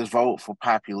 Don't just vote for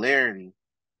popularity.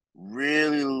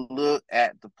 Really look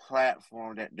at the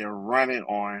platform that they're running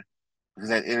on, because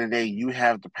at the end of the day, you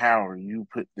have the power. You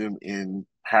put them in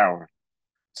power.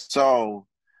 So,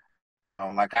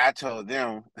 like I told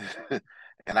them,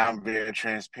 and I'm very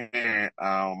transparent.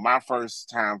 My first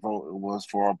time vote was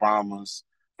for Obama's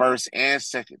first and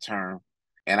second term,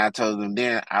 and I told them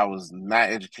then I was not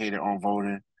educated on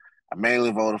voting. I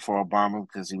mainly voted for Obama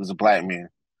because he was a black man.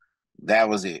 That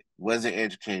was it. Wasn't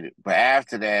educated. But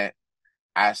after that,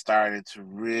 I started to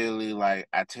really I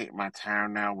take my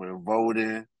time now with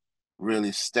voting,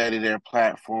 really study their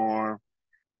platform,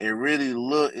 and really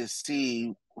look and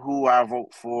see who I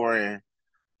vote for and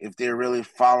if they're really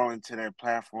following to their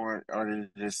platform or they're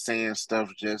just saying stuff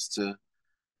just to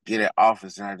get in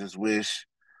office. And I just wish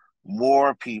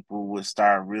more people would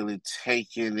start really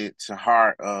taking it to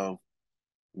heart of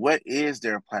what is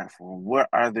their platform? What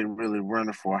are they really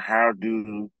running for? How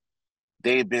do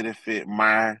they benefit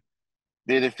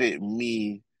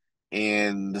me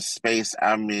in the space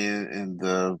I'm in and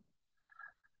the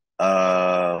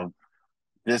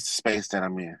this space that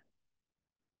I'm in.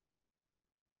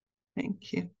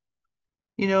 Thank you.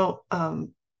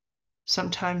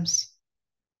 Sometimes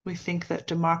we think that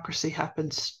democracy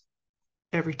happens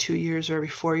every 2 years or every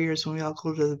 4 years when we all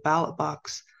go to the ballot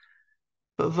box.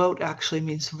 But vote actually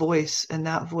means voice, and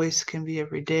that voice can be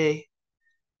every day.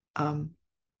 In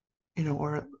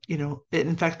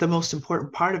fact, the most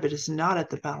important part of it is not at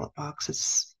the ballot box.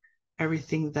 It's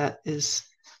everything that is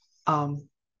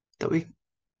that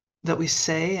we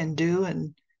say and do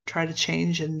and try to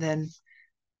change, and then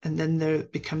there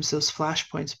becomes those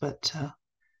flashpoints. But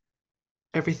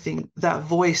everything, that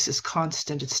voice is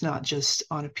constant. It's not just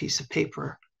on a piece of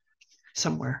paper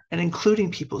somewhere, and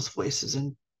including people's voices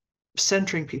and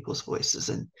centering people's voices,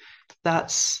 and that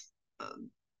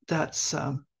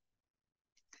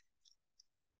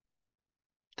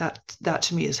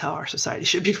to me is how our society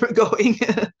should be going.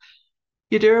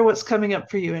 Yadira, what's coming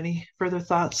up for you? Any further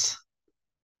thoughts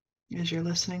as you're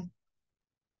listening?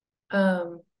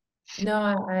 No,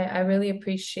 I really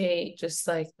appreciate just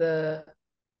the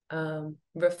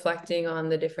reflecting on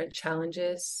the different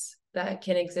challenges that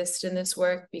can exist in this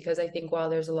work, because I think while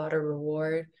there's a lot of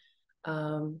reward,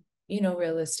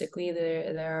 realistically,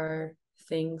 there are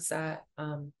things that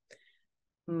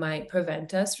might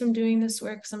prevent us from doing this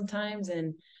work sometimes.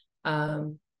 And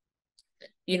I've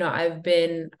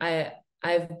been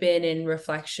in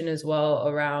reflection as well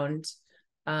around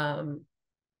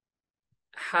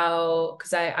how,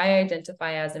 because I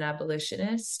identify as an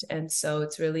abolitionist, and so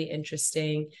it's really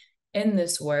interesting in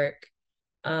this work.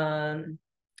 And,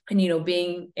 you know,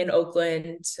 being in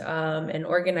Oakland and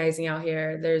organizing out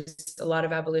here, there's a lot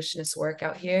of abolitionist work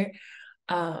out here.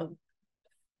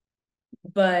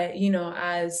 But, you know,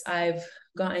 as I've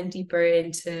gotten deeper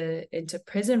into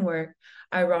prison work,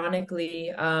 ironically,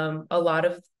 a lot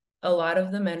of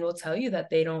the men will tell you that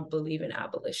they don't believe in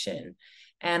abolition.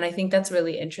 And I think that's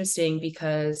really interesting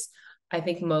because I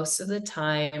think most of the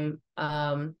time,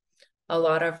 a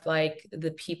lot of like the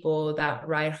people that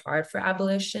ride hard for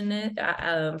abolition,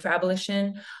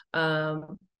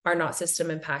 are not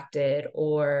system impacted,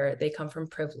 or they come from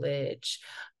privilege,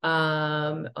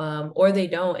 or they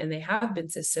don't, and they have been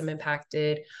system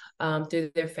impacted through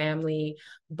their family.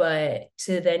 But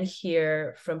to then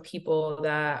hear from people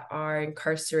that are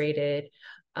incarcerated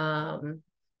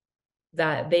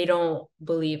that they don't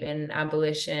believe in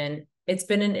abolition, it's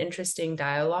been an interesting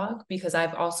dialogue, because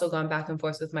I've also gone back and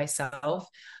forth with myself,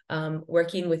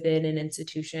 working within an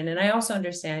institution. And I also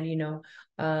understand, you know,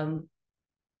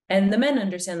 and the men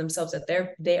understand themselves that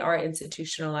they are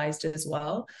institutionalized as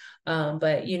well.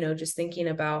 But, you know, just thinking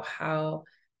about how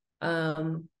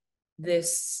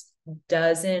this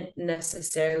doesn't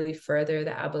necessarily further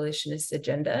the abolitionist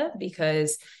agenda,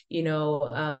 because, you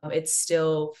know, it's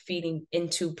still feeding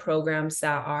into programs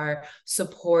that are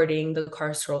supporting the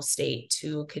carceral state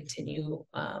to continue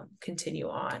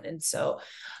on. And so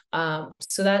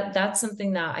that's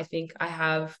something that I think I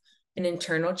have an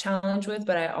internal challenge with,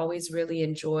 but I always really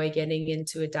enjoy getting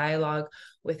into a dialogue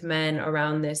with men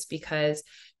around this, because,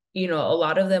 you know, a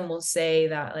lot of them will say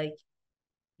that, like,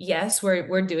 yes,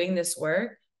 we're doing this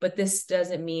work, but this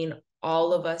doesn't mean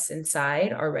all of us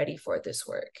inside are ready for this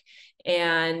work.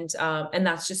 And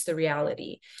that's just the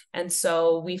reality. And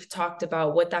so we've talked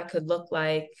about what that could look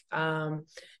like,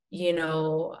 you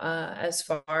know, as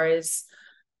far as,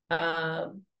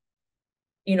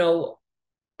 you know,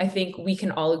 I think we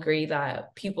can all agree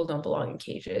that people don't belong in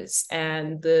cages,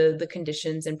 and the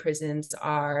conditions in prisons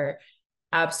are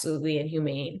absolutely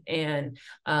inhumane, and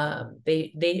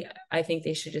they I think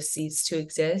they should just cease to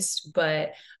exist.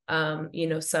 But you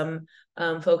know, some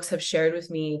folks have shared with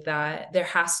me that there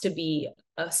has to be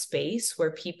a space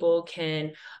where people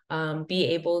can be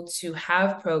able to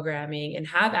have programming and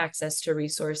have access to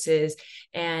resources,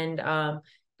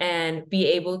 and be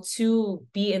able to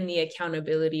be in the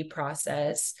accountability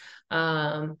process,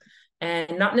 and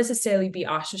not necessarily be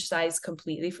ostracized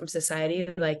completely from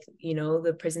society, like, you know,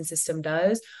 the prison system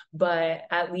does, but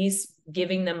at least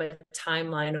giving them a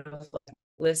timeline of, like,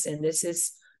 listen, this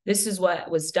is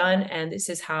what was done, and this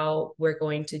is how we're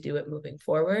going to do it moving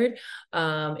forward,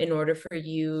 in order for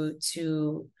you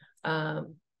to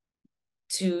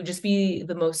just be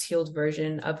the most healed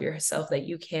version of yourself that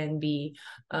you can be,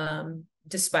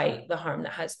 despite the harm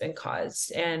that has been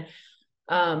caused. And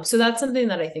so that's something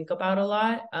that I think about a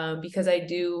lot, because I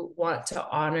do want to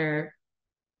honor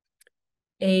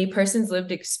a person's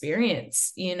lived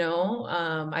experience, you know.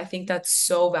 I think that's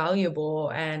so valuable.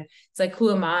 And it's like,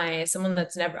 who am I? Someone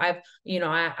that's never,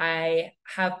 I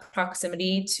have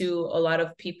proximity to a lot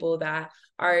of people that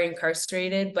are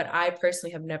incarcerated, but I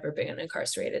personally have never been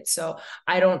incarcerated. So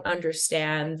I don't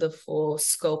understand the full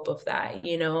scope of that,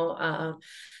 you know.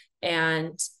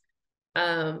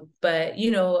 But, you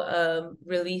know,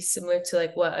 really similar to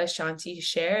like what Ashanti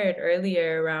shared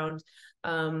earlier around,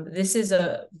 this is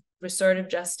a restorative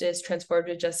justice,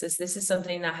 transformative justice. This is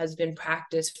something that has been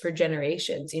practiced for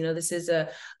generations. You know, this is a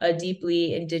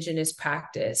deeply indigenous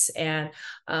practice. And,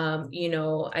 you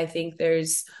know, I think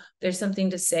there's something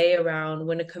to say around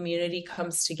when a community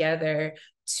comes together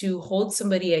to hold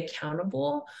somebody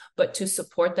accountable, but to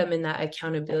support them in that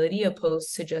accountability,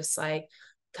 opposed to just like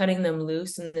cutting them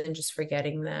loose and then just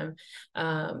forgetting them.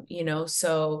 You know,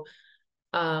 so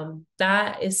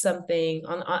that is something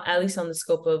on at least on the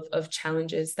scope of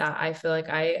challenges that I feel like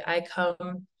I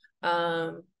come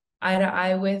eye to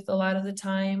eye with a lot of the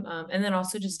time. And then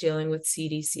also just dealing with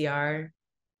CDCR,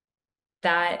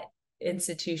 that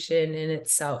institution in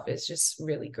itself is just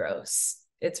really gross.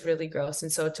 It's really gross.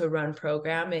 And so to run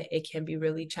program, it can be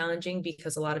really challenging,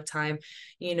 because a lot of time,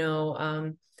 you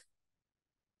know,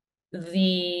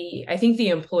 I think the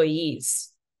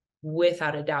employees,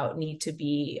 without a doubt, need to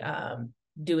be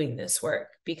doing this work,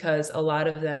 because a lot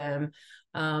of them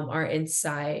are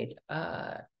inside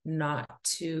not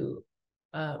to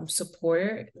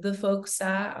support the folks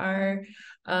that are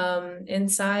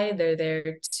inside. They're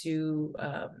there to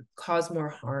cause more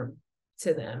harm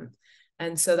to them.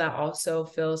 And so that also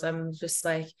feels, I'm just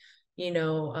like, you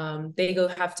know, they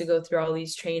have to go through all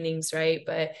these trainings, right?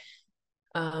 But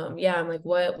yeah, I'm like,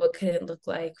 what could it look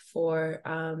like for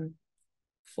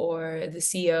the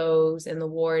COs and the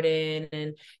warden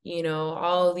and, you know,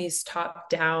 all these top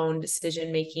down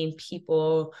decision making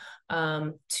people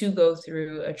to go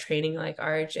through a training like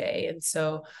RJ. And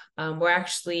so we're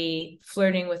actually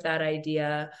flirting with that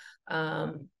idea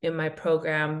in my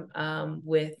program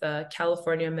with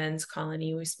California Men's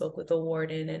Colony. We spoke with the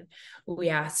warden and we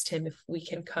asked him if we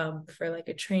can come for like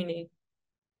a training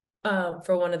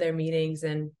for one of their meetings,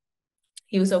 and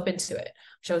he was open to it,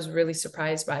 which I was really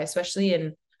surprised by, especially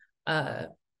in that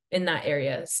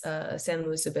area, San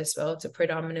Luis Obispo. It's a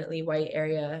predominantly white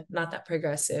area, not that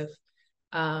progressive.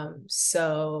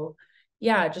 So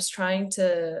yeah, just trying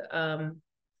to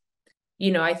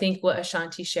you know, I think what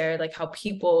Ashanti shared, like how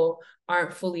people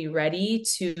aren't fully ready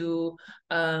to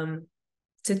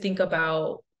think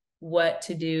about what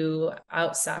to do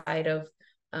outside of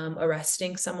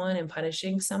arresting someone and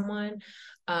punishing someone.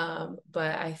 But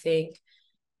I think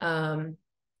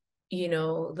you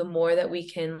know, the more that we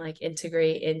can like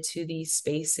integrate into these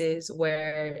spaces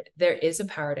where there is a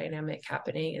power dynamic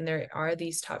happening and there are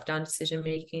these top down decision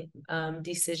making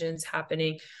decisions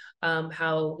happening,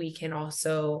 how we can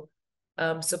also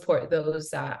support those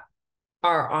that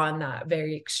are on that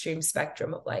very extreme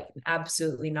spectrum of like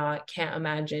absolutely not, can't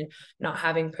imagine not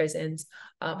having prisons,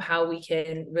 how we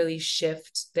can really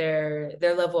shift their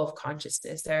level of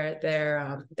consciousness,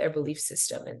 their belief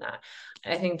system in that.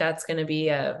 I think that's going to be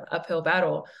a uphill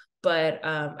battle, but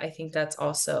I think that's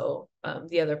also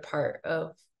the other part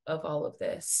of all of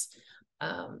this.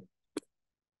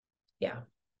 Yeah.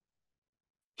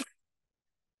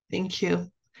 Thank you.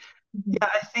 Yeah,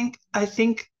 I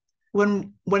think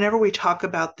whenever we talk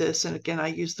about this, and again, I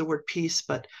use the word peace,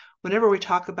 but whenever we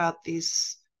talk about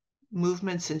these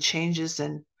movements and changes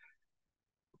and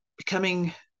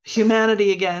becoming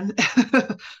humanity again,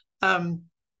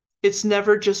 it's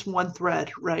never just one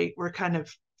thread, right? We're kind of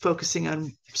focusing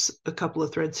on a couple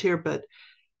of threads here, but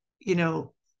you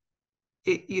know,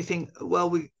 you think,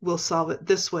 well, we'll solve it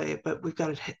this way, but we've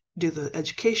got to do the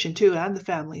education too, and the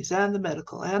families, and the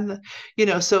medical, and the, you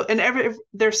know, so and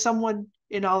there's someone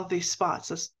in all of these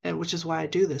spots, and which is why I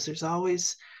do this. There's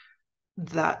always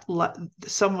that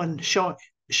someone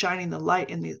shining the light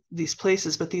in these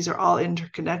places, but these are all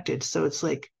interconnected. So it's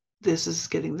like this is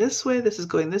getting this way, this is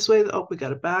going this way. Oh, we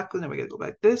got it back, and then we got to go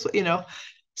back this way, you know.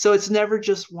 So it's never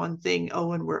just one thing.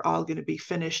 Oh, and we're all going to be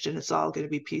finished and it's all going to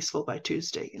be peaceful by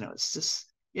Tuesday. You know, it's this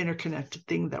interconnected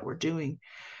thing that we're doing.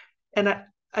 And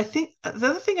I think the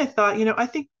other thing I thought, you know, I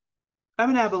think I'm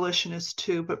an abolitionist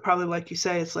too, but probably like you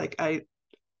say, it's like I'm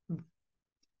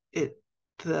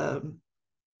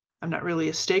not really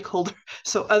a stakeholder.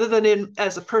 So other than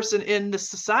as a person in the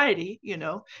society, you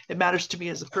know, it matters to me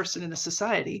as a person in the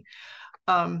society.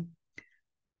 I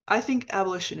think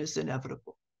abolition is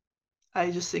inevitable. I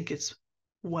just think it's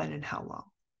when and how long.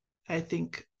 I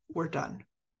think we're done.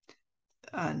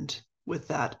 And with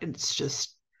that, it's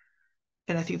just,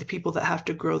 and I think the people that have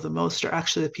to grow the most are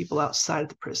actually the people outside of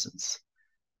the prisons.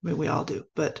 I mean, we all do,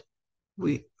 but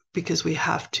because we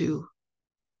have to,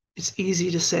 it's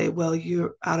easy to say, well,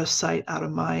 you're out of sight, out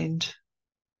of mind.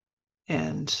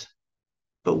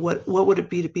 But what would it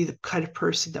be to be the kind of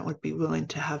person that would be willing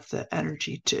to have the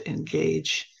energy to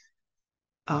engage,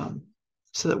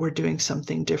 so that we're doing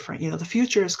something different? You know, the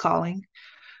future is calling,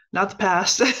 not the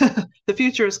past. The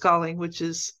future is calling, which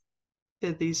is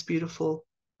these beautiful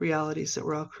realities that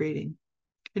we're all creating.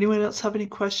 Anyone else have any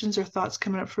questions or thoughts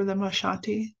coming up for them,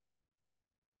 Ashanti?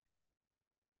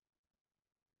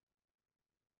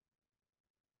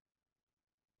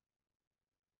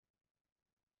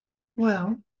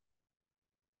 Well,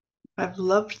 I've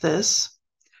loved this.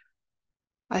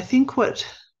 I think what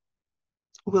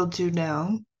we'll do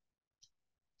now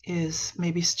is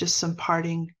maybe just some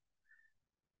parting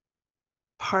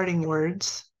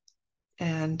words,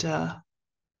 and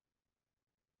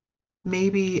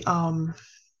maybe I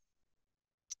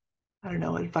don't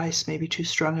know, advice maybe too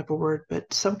strong of a word,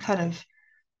 but some kind of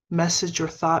message or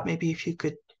thought. Maybe if you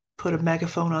could put a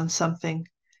megaphone on something,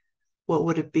 what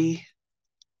would it be?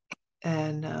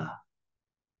 And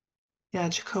yeah,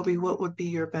 Jacoby, what would be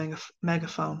your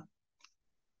megaphone?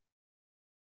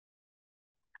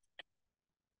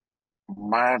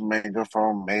 My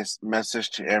megaphone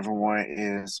message to everyone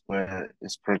is, but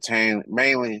it's pertained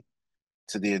mainly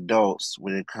to the adults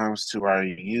when it comes to our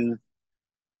youth.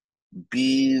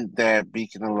 Be that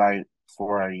beacon of light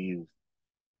for our youth.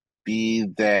 Be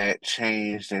that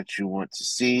change that you want to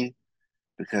see,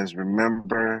 because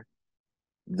remember,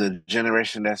 the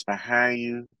generation that's behind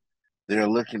you, they're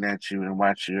looking at you and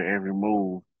watching your every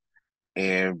move,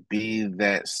 and be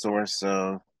that source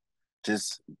of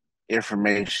just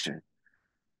information,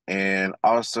 and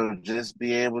also just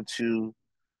be able to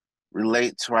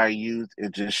relate to our youth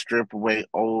and just strip away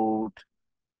old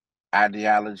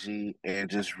ideology and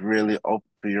just really open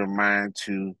your mind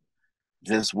to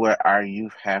just what our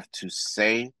youth have to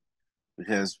say,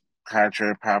 because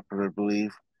contrary to popular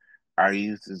belief, our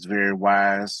youth is very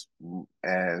wise,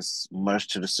 as much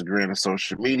to the chagrin of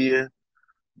social media,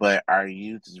 but our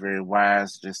youth is very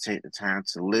wise. Just take the time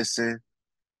to listen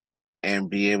and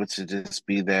be able to just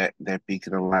be that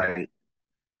beacon of light.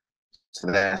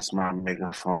 So that's my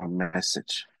megaphone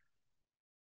message.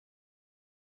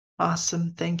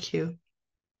 Awesome. Thank you.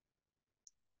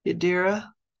 Yadira?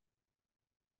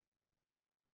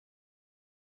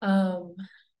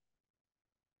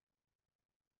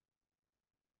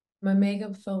 My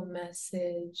megaphone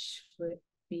message would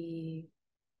be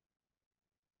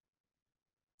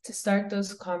to start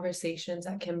those conversations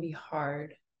that can be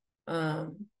hard,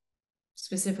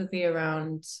 specifically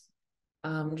around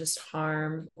just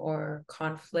harm or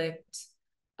conflict,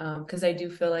 because I do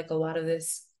feel like a lot of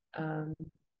this, I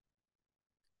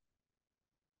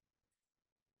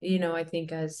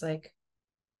think as like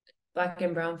Black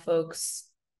and brown folks,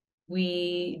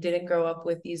 we didn't grow up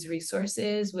with these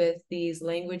resources, with these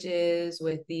languages,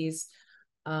 with these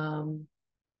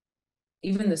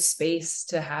even the space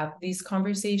to have these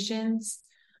conversations,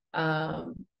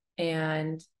 and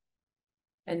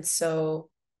so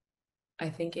I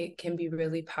think it can be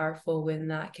really powerful when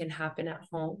that can happen at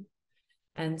home.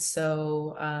 And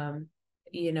so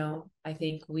I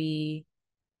think we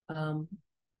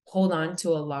hold on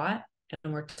to a lot,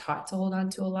 and we're taught to hold on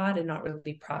to a lot and not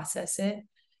really process it.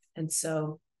 And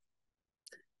so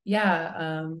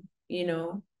I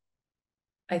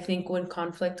think when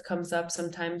conflict comes up,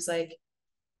 sometimes like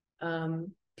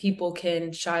people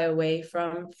can shy away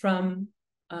from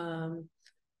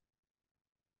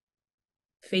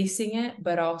facing it,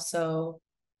 but also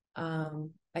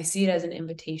I see it as an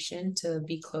invitation to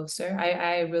be closer.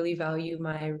 I really value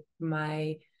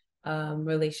my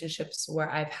relationships where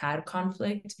I've had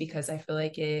conflict, because I feel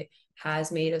like it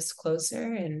has made us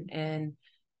closer and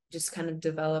just kind of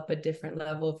develop a different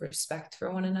level of respect for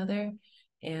one another.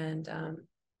 And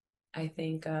I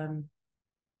think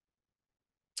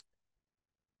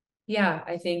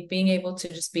I think being able to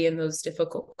just be in those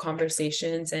difficult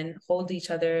conversations and hold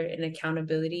each other in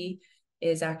accountability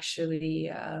is actually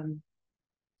a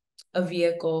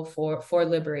vehicle for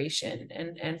liberation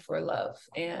and for love.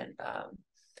 And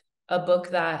a book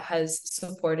that has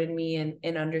supported me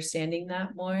in understanding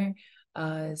that more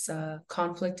is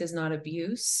Conflict is Not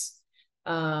Abuse.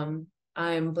 I'm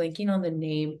blanking on the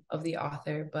name of the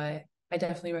author, but I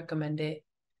definitely recommend it.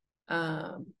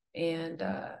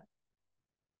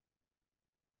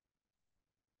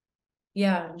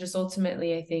 Just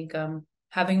ultimately, I think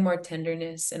having more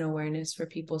tenderness and awareness for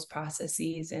people's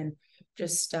processes, and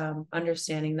just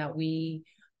understanding that we're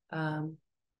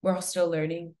all still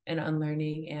learning and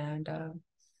unlearning. And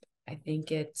I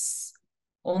think it's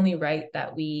only right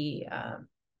that we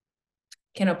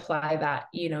can apply that,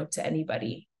 to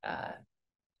anybody,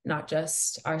 not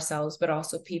just ourselves, but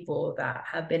also people that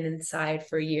have been inside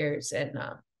for years, and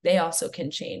they also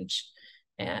can change,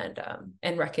 and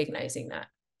recognizing that.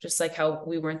 Just like how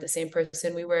we weren't the same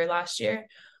person we were last year,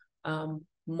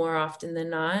 more often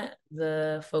than not,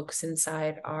 the folks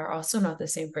inside are also not the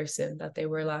same person that they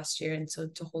were last year. And so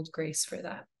to hold grace for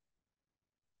that.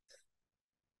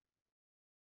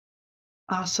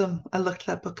 Awesome. I looked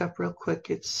that book up real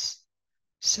quick. It's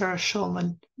Sarah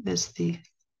Schulman is the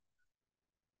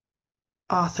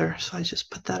author, so I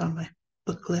just put that on my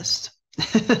book list.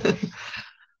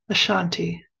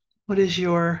 Ashanti, what is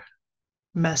your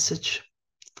message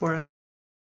for?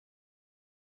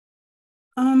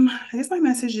 I guess my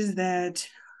message is that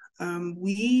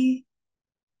we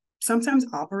sometimes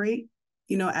operate,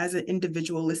 as an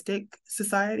individualistic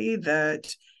society,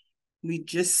 that we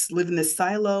just live in this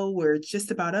silo where it's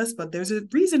just about us, but there's a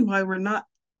reason why we're not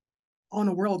on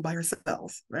a world by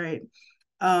ourselves, right?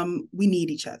 We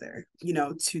need each other,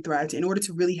 to thrive. In order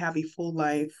to really have a full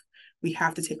life, we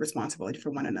have to take responsibility for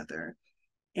one another.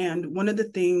 And one of the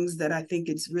things that I think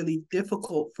it's really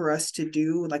difficult for us to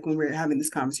do, like when we're having this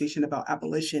conversation about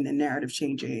abolition and narrative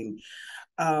changing,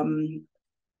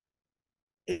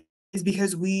 is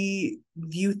because we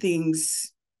view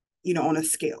things, on a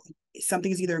scale.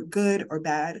 Something is either good or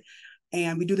bad.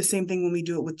 And we do the same thing when we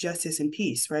do it with justice and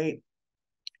peace, right?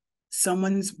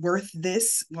 Someone's worth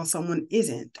this while someone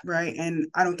isn't, right? And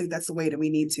I don't think that's the way that we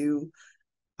need to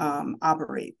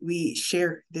operate. We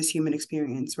share this human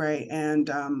experience, right? And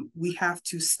we have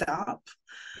to stop,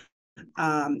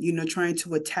 trying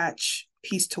to attach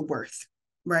peace to worth,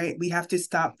 right? We have to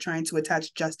stop trying to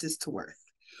attach justice to worth.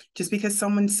 Just because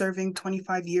someone's serving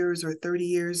 25 years or 30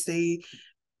 years, they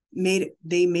made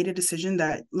a decision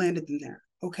that landed them there.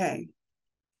 Okay.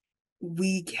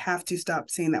 We have to stop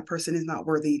saying that person is not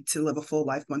worthy to live a full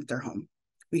life once they're home.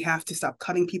 We have to stop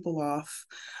cutting people off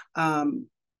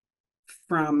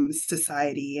from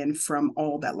society and from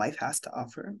all that life has to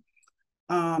offer.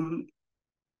 And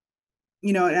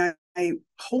I'm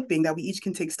hoping that we each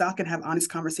can take stock and have honest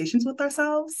conversations with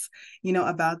ourselves,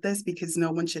 about this, because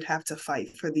no one should have to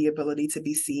fight for the ability to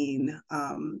be seen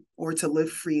or to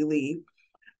live freely.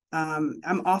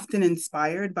 I'm often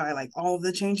inspired by like all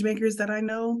the change makers that I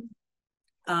know,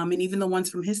 and even the ones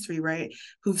from history, right,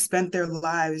 who've spent their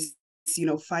lives,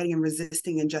 fighting and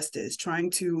resisting injustice,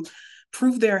 trying to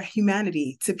prove their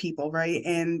humanity to people, right?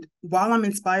 And while I'm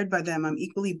inspired by them, I'm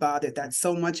equally bothered that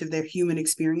so much of their human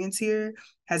experience here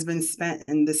has been spent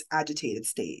in this agitated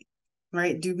state,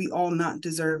 right? Do we all not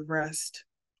deserve rest?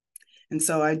 And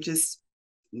so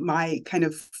my kind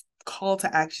of call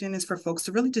to action is for folks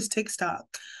to really just take stock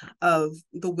of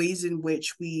the ways in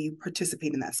which we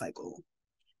participate in that cycle,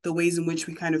 the ways in which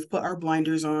we kind of put our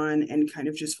blinders on and kind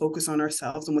of just focus on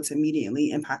ourselves and what's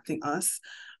immediately impacting us,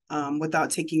 without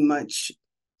taking much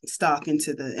stock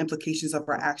into the implications of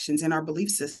our actions and our belief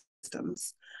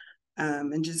systems,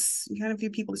 and just kind of view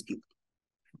people as people.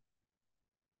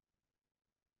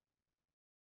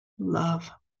 Love.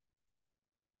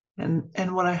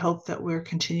 And what I hope that we're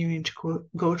continuing to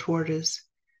go toward is,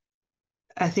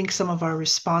 I think some of our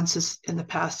responses in the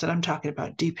past, and I'm talking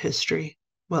about deep history,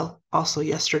 well, also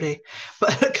yesterday,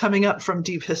 but coming up from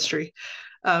deep history,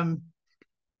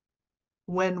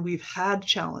 when we've had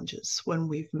challenges, when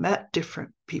we've met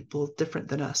different people different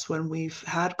than us, when we've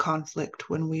had conflict,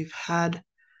 when we've had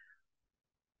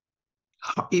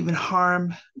even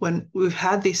harm, when we've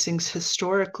had these things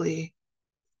historically,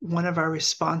 one of our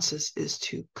responses is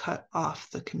to cut off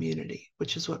the community,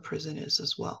 which is what prison is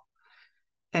as well.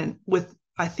 And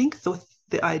I think the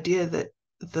idea that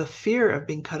the fear of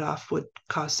being cut off would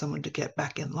cause someone to get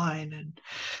back in line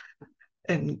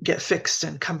and get fixed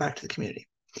and come back to the community.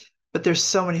 But there's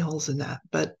so many holes in that.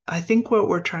 But I think what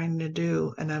we're trying to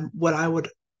do, and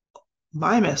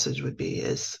my message would be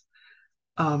is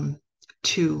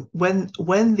to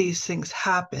when these things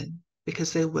happen,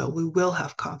 because we will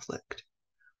have conflict,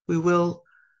 we will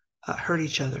hurt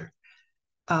each other,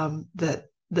 that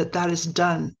is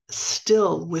done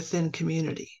still within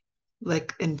community.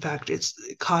 Like, in fact, it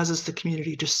causes the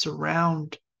community to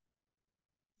surround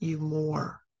you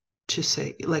more, to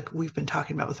say, like we've been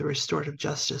talking about with the restorative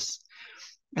justice,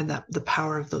 and that the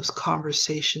power of those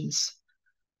conversations,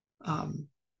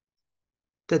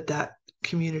 that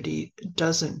community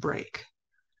doesn't break.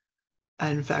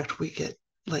 And in fact, we get,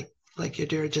 like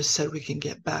Yadira just said, we can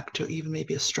get back to even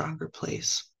maybe a stronger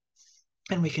place.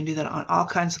 And we can do that on all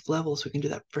kinds of levels. We can do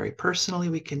that very personally.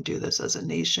 We can do this as a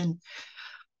nation.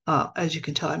 As you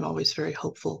can tell, I'm always very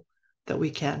hopeful that we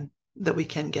can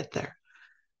get there.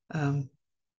 And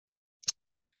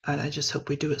I just hope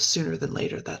we do it sooner than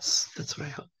later. That's what I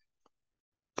hope.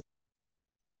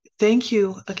 Thank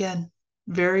you again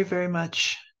very, very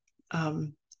much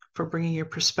for bringing your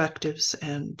perspectives.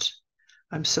 And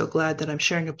I'm so glad that I'm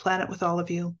sharing a planet with all of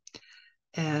you.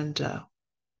 And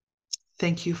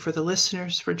thank you for the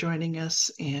listeners for joining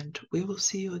us. And we will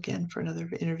see you again for another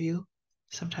interview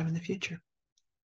sometime in the future.